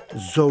village of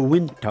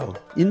Zowinto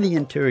in the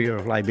interior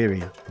of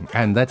Liberia.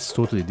 And that's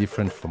totally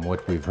different from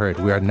what we've heard.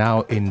 We are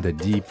now in the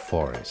deep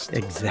forest.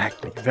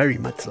 Exactly, very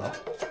much so.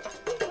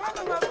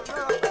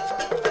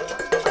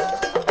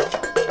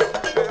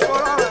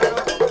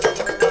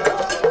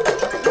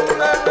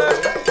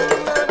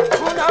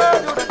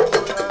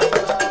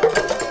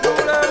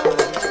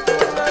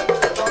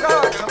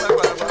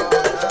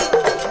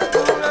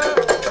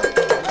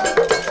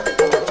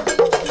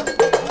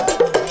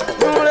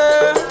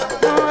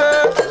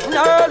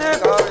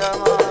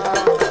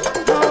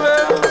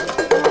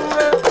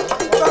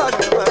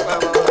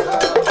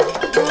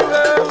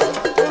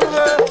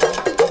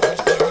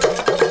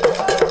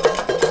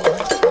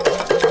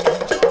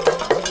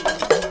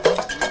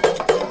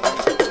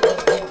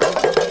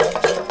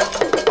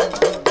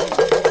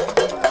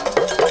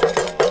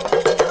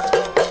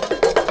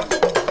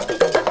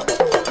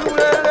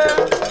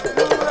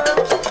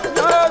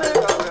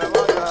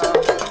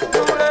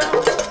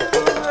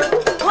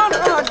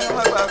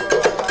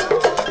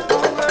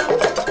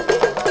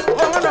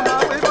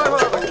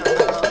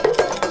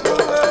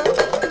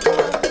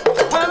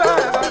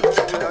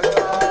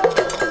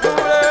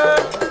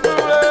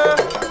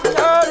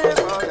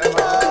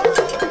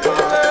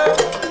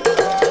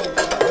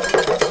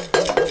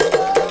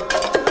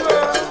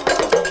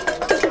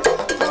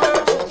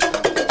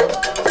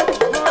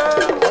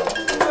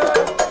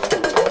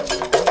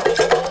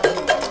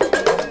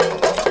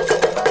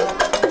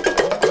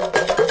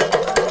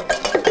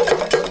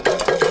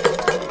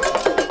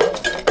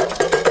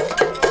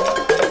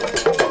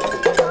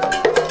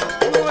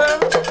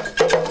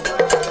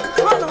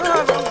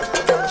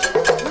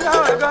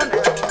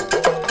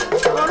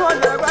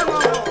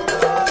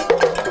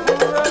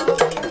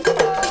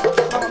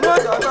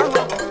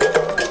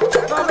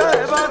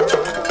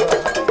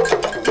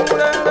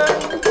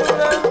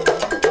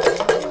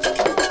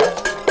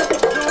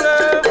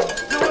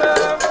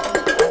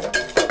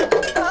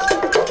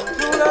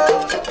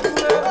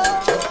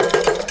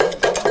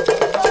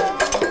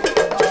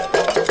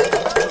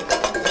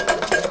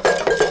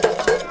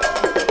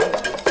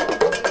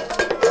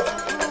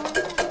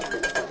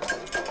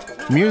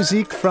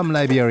 Music from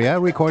Liberia,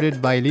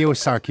 recorded by Leo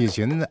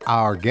Sarkisian,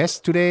 our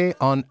guest today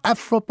on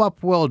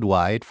Afropop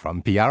Worldwide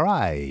from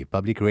PRI,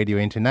 Public Radio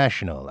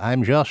International.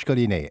 I'm Georges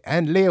Collinet.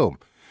 And Leo,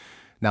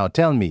 now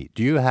tell me,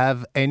 do you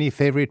have any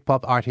favorite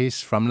pop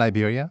artists from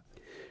Liberia?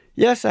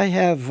 Yes, I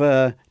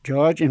have,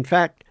 George. In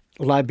fact,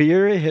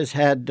 Liberia has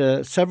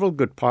had several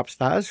good pop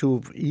stars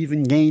who've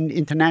even gained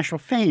international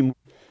fame.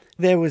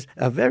 There was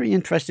a very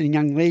interesting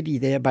young lady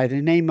there by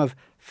the name of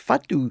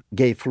Fatou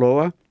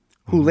Gayflor,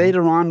 who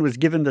later on was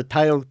given the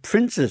title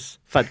Princess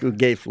Fatou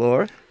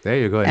Gayflor. There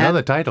you go,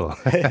 another title.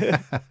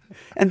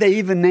 And they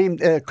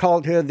even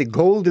called her the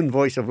Golden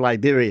Voice of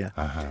Liberia.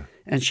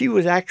 And she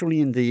was actually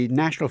in the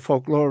National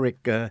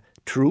Folkloric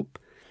Troupe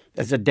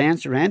as a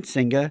dancer and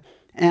singer.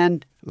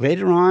 And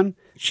later on,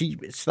 she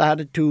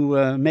started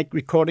to make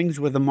recordings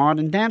with the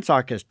Modern Dance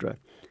Orchestra.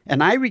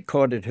 And I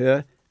recorded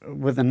her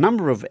with a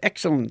number of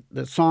excellent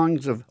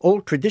songs of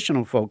old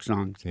traditional folk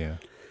songs. Yeah.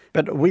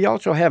 But we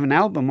also have an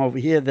album over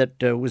here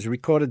that was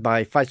recorded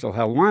by Faisal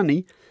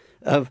Helwani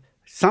of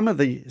some of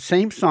the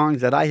same songs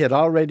that I had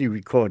already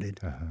recorded.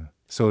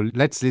 So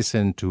let's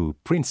listen to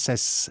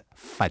Princess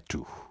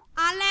Fatou.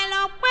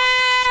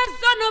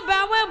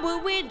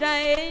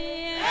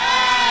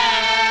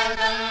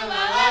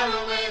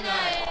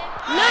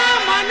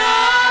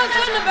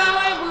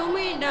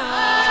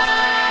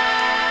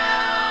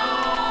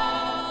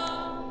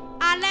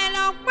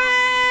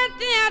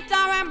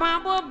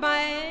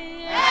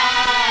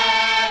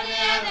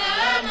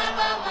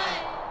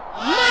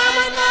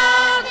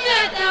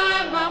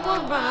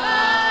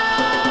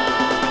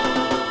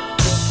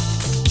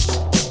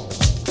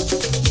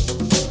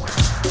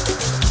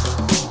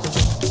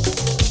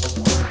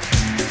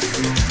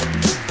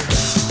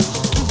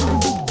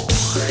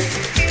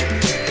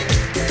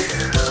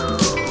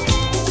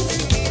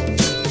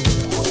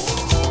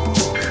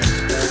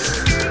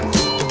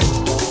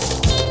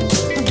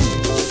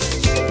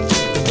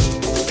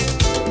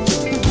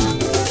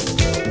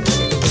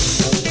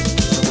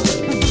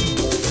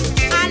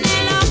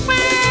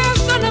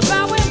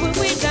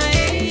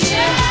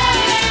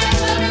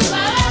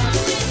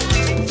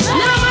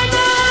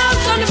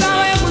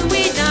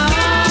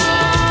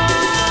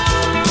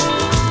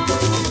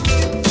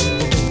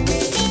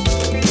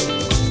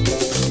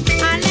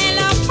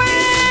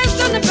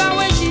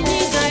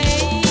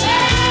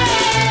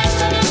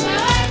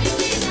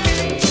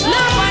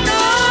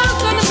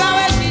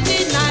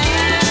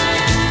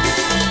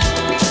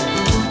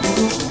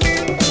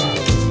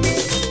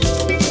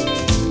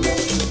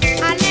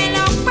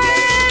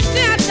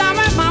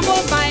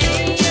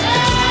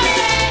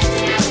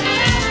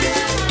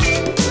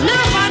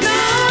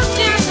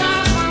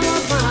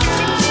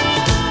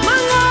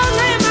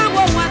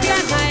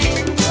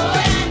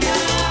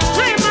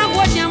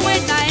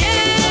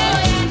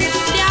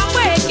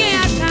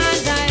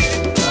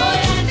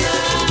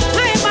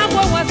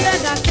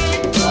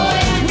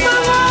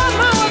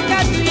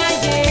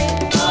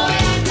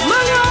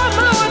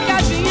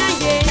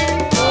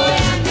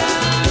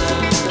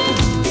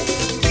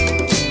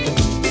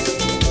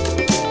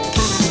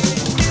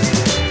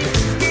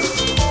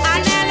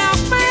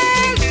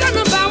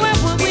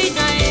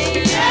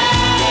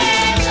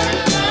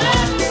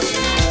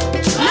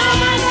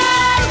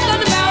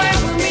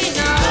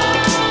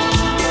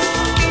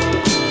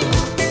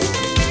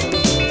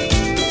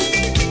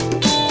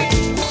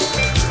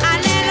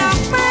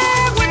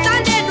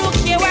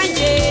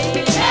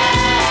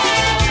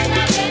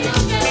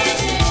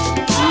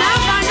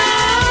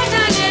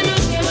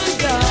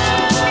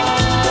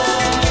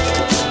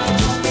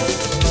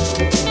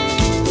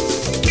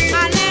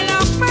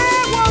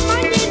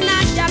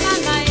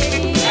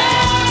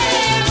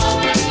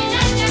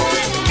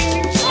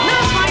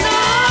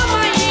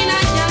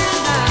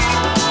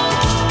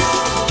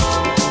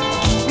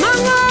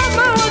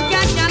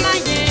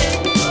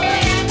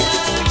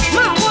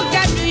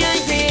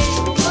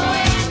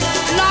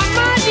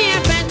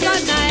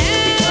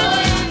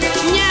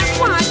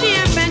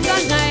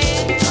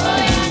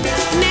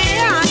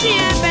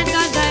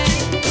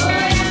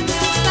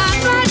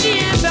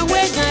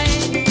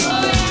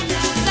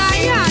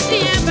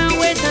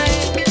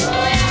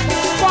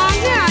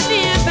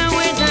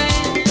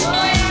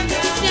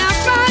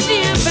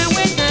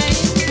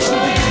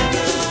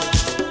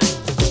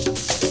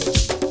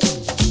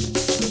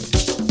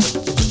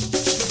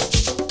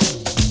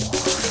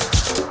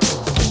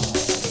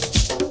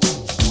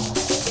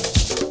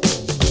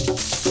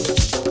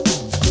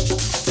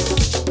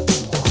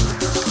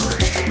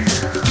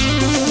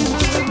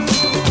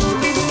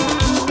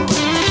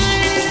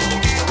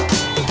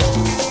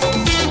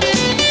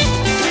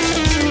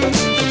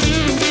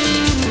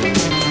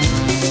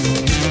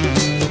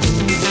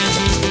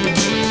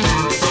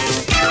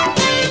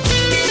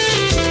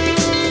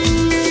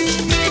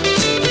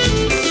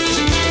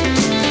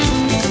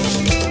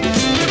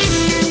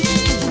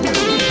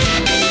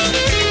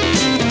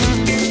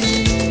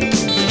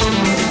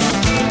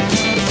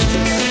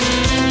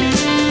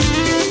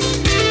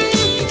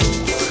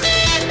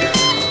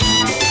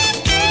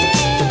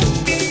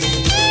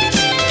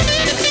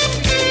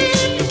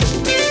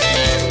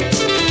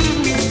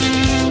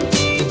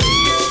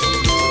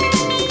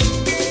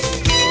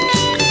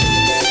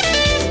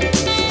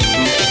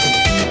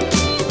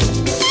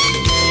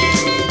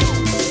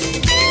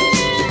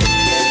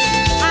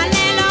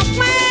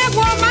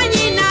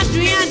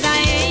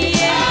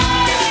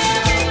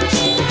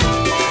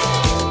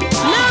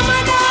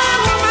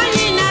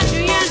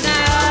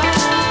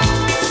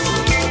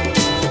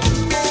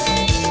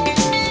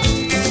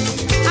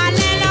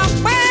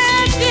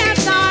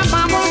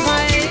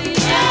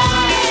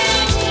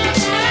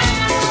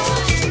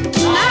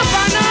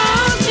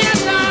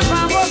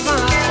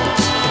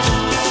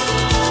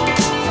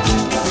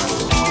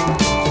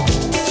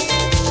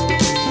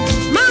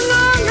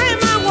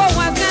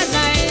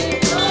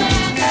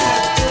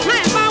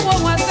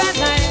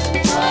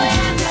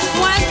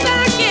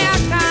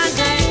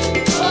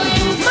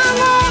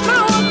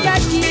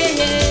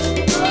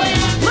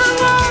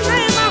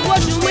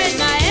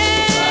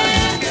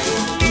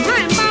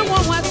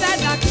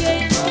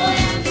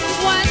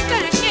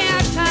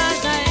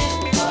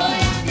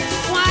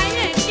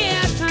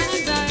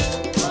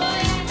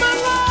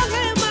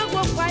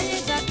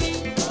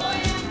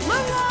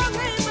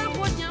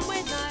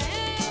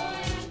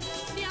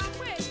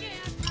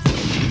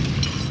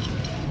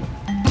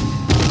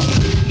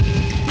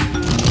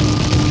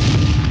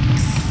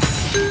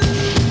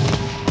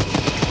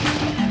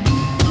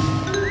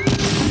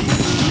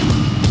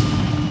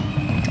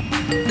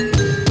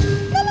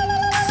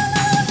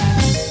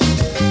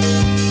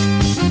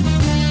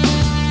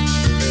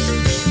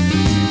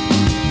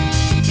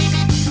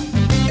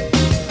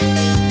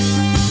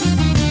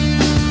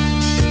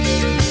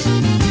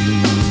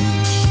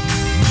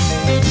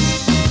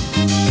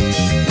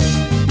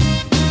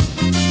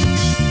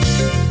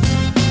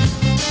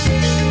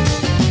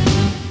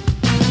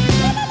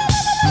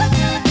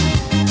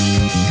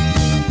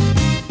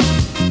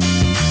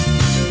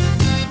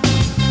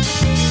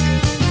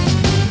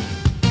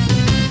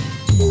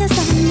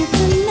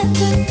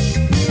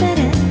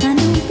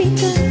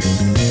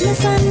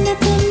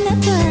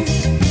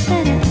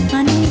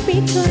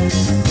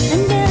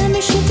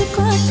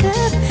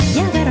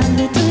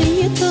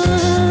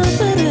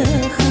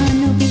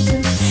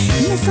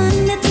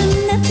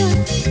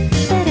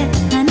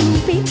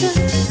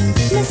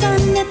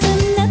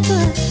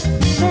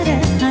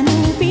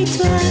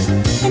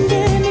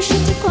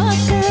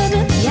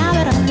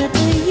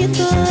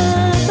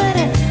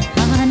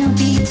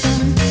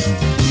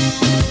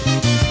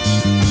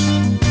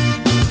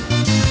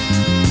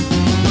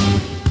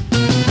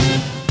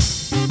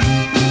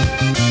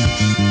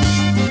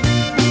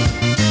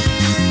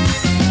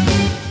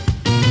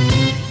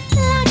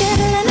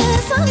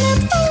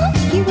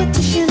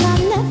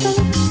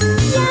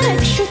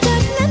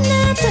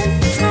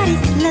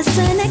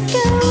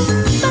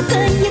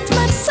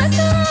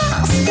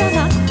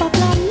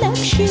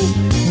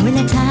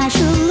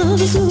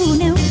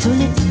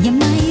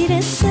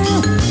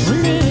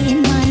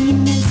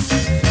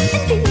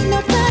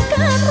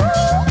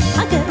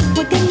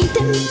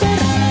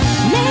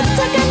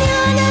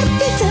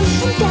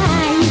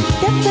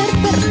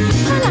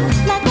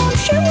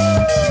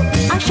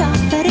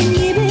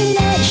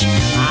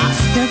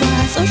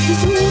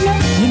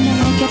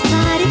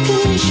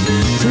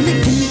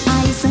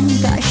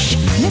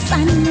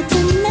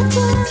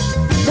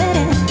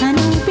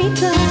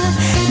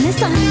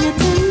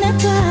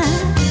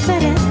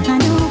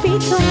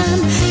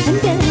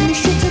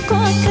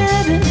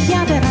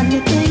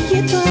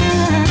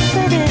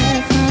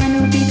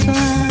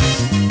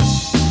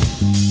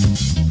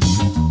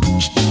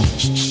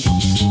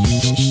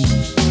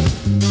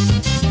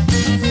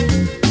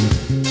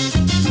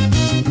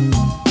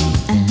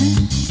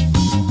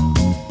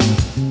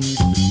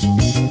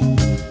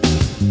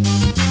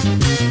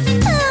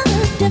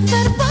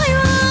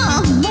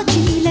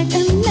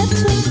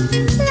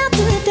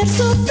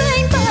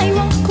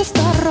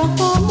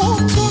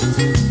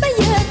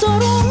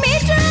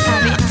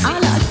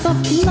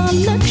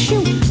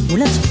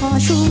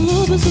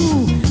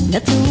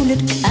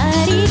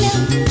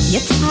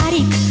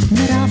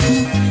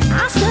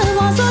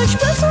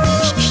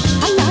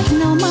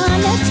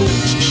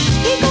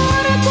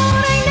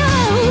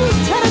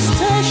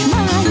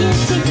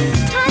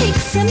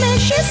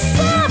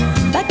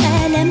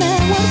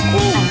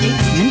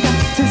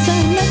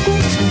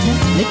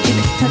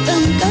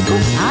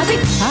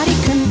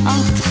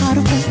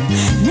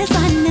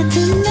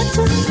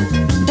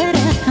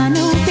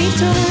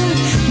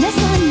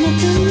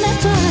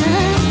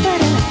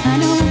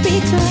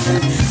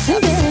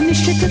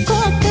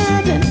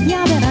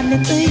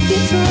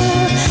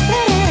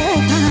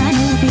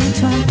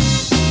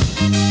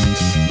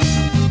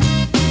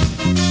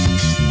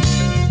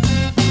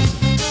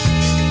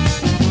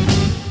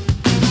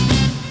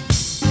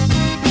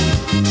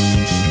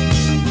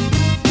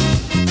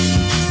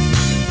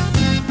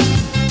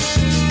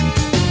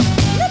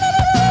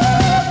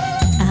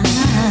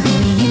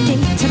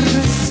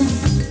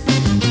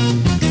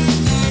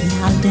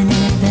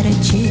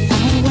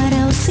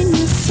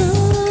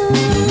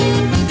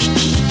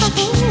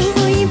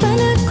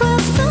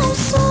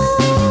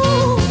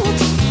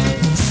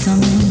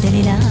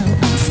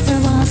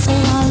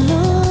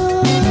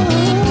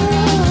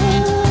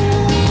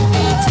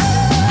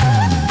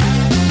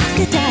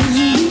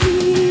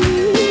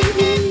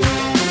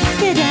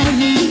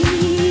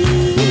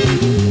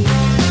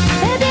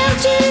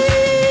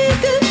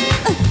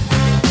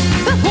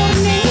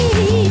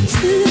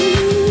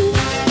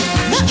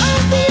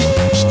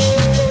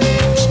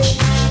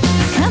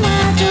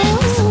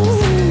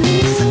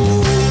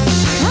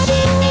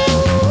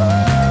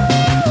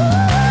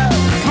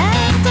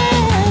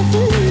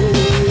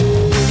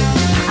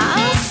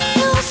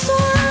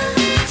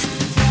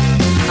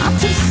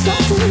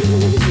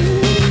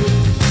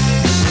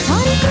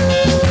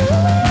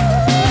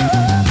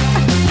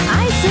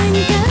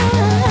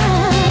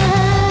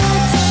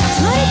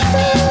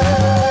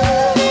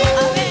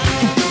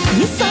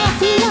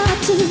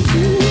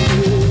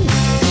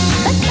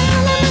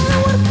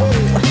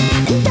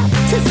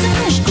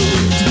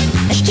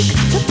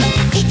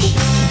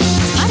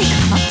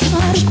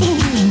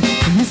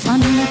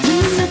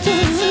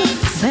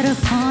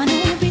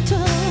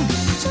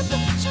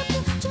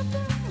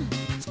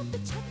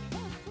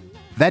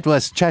 That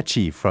was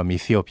Chachi from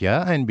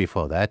Ethiopia, and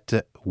before that,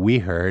 we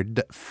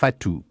heard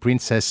Fatou,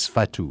 Princess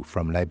Fatou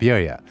from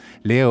Liberia.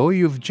 Leo,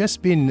 you've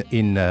just been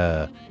in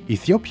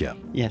Ethiopia.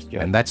 Yes,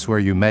 George. And that's where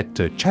you met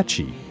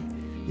Chachi.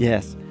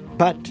 Yes,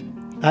 but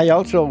I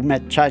also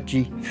met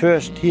Chachi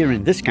first here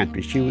in this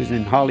country. She was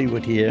in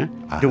Hollywood here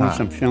doing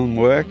some film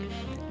work.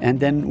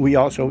 And then we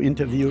also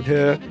interviewed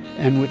her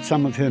and with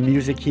some of her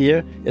music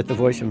here at the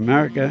Voice of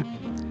America.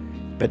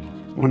 But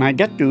when I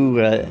got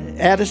to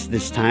Addis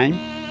this time,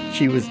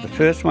 she was the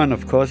first one,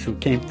 of course, who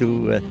came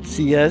to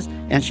see us,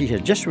 and she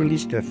had just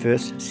released her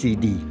first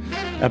CD.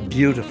 A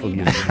beautiful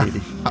young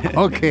lady.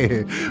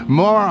 Okay,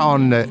 more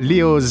on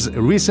Leo's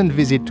recent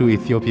visit to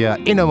Ethiopia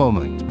in a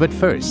moment. But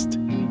first...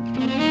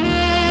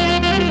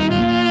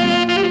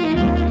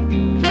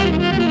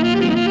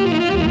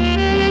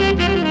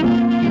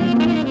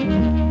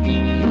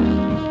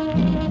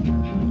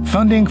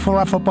 Funding for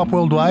Afropop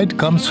Worldwide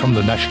comes from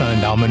the National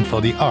Endowment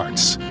for the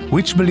Arts,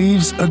 which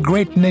believes a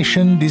great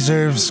nation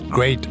deserves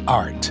great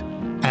art,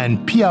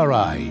 and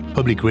PRI,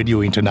 Public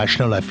Radio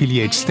International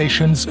affiliate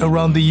stations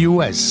around the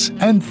U.S.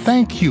 And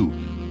thank you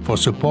for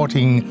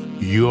supporting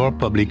your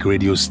public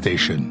radio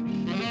station.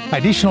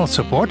 Additional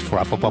support for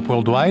Afropop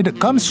Worldwide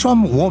comes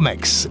from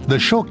WOMEX, the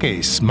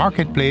showcase,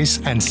 marketplace,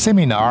 and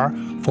seminar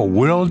for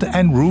world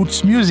and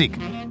roots music,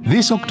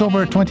 this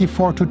October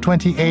 24 to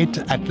 28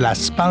 at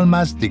Las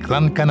Palmas de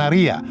Gran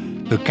Canaria,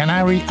 the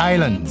Canary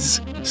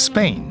Islands,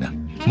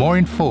 Spain. More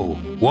info,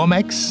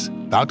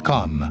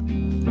 womex.com.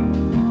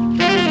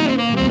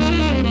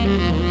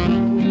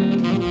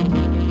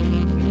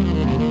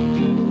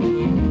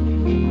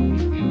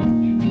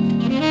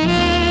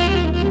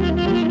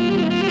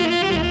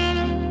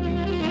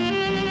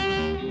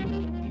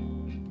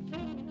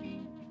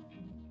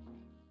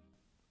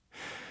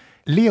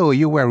 Leo,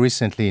 you were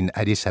recently in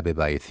Addis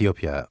Ababa,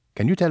 Ethiopia.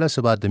 Can you tell us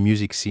about the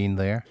music scene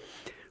there?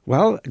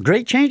 Well,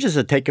 great changes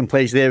have taken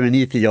place there in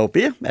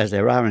Ethiopia, as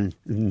there are in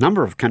a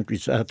number of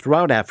countries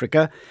throughout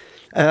Africa.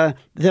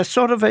 They're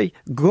sort of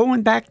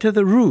going back to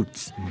the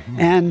roots,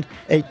 and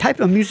a type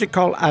of music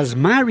called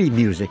Asmari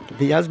music.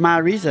 The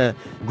Asmaris are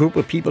a group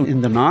of people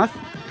in the north,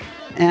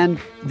 and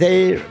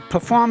they're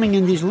performing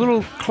in these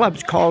little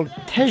clubs called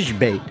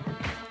Tejbeit.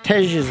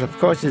 Tej is, of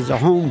course, is a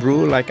home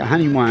brew, like a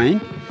honey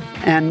wine,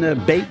 and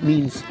Beit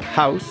means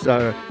house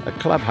or a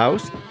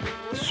clubhouse.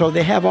 So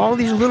they have all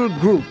these little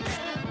groups,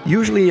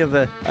 usually of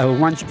a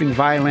one-string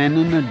violin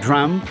and a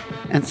drum,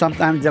 and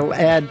sometimes they'll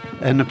add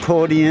an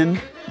accordion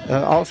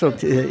also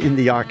in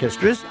the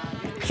orchestras.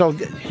 So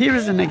here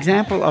is an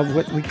example of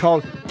what we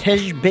call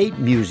Tejbeit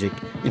music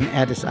in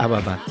Addis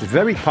Ababa. It's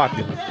very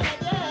popular.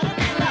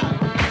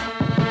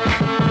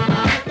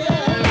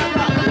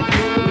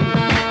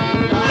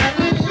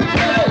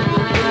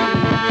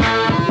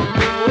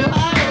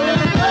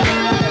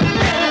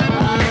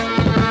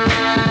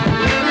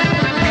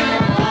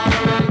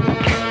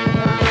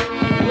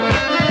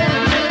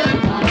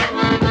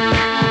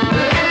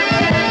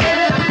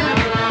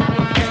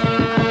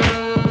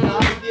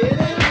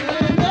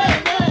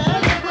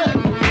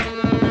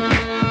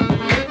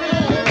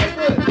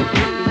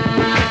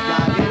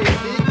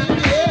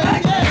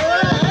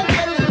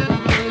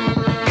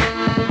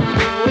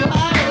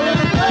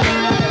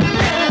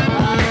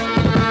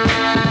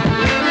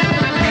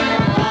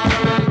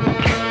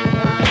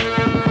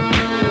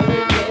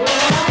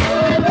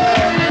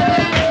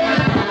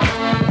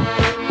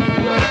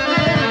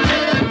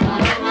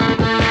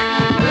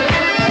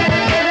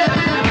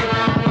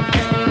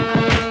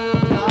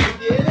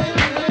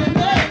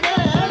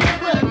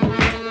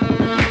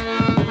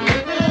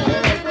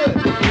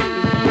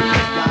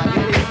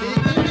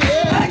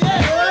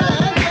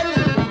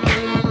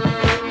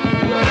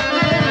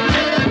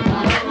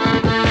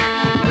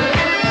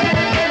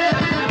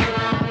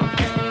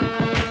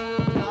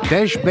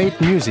 Tejbeit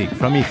music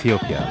from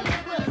Ethiopia.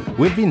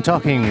 We've been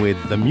talking with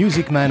the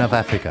music man of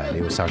Africa,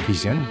 Leo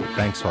Sarkisian.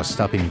 Thanks for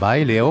stopping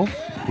by, Leo.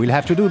 We'll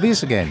have to do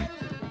this again.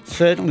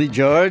 Certainly,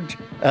 George.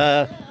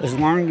 As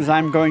long as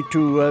I'm going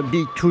to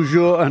be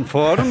toujours en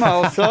forme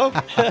also.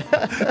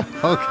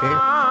 Okay.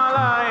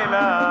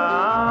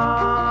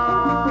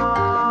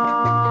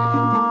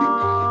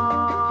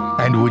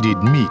 And we did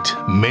meet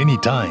many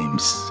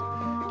times.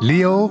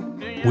 Leo,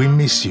 we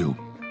miss you.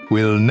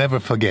 We'll never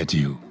forget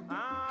you.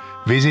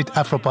 Visit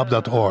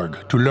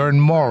afropop.org to learn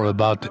more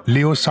about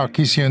Leo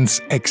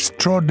Sarkisian's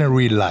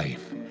extraordinary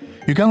life.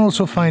 You can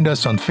also find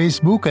us on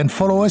Facebook and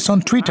follow us on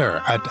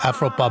Twitter at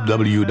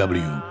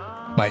AfropopWW.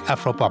 My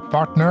Afropop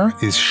partner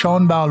is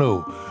Sean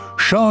Barlow.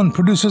 Sean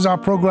produces our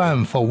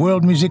program for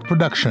World Music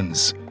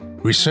Productions.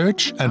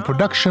 Research and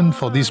production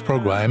for this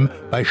program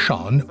by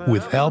Sean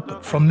with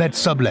help from Ned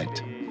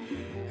Sublet.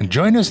 And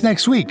join us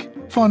next week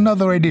for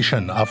another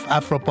edition of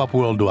Afropop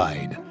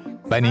Worldwide.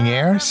 Banning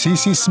Air,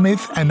 C.C.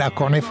 Smith, and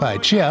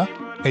Akornefa Chia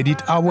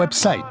edit our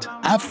website,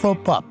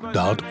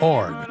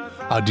 afropop.org.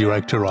 Our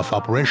Director of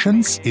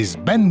Operations is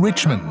Ben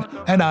Richmond,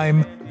 and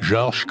I'm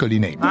Georges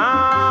Collinet.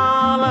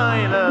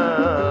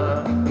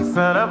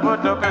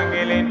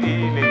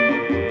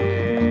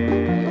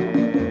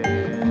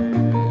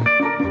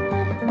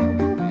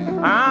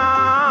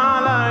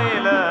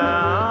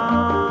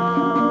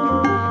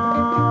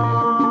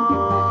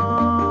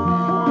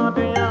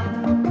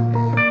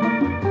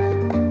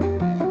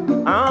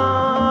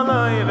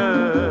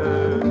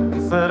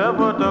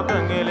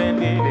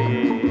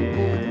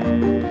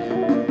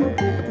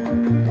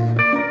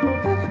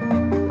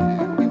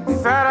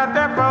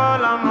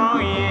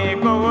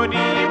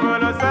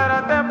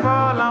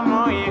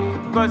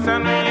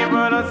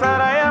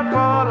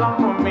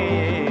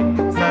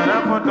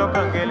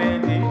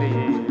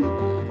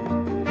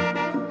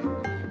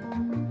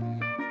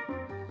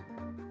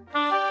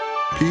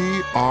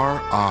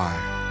 PRI,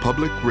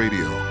 Public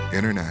Radio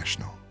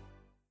International.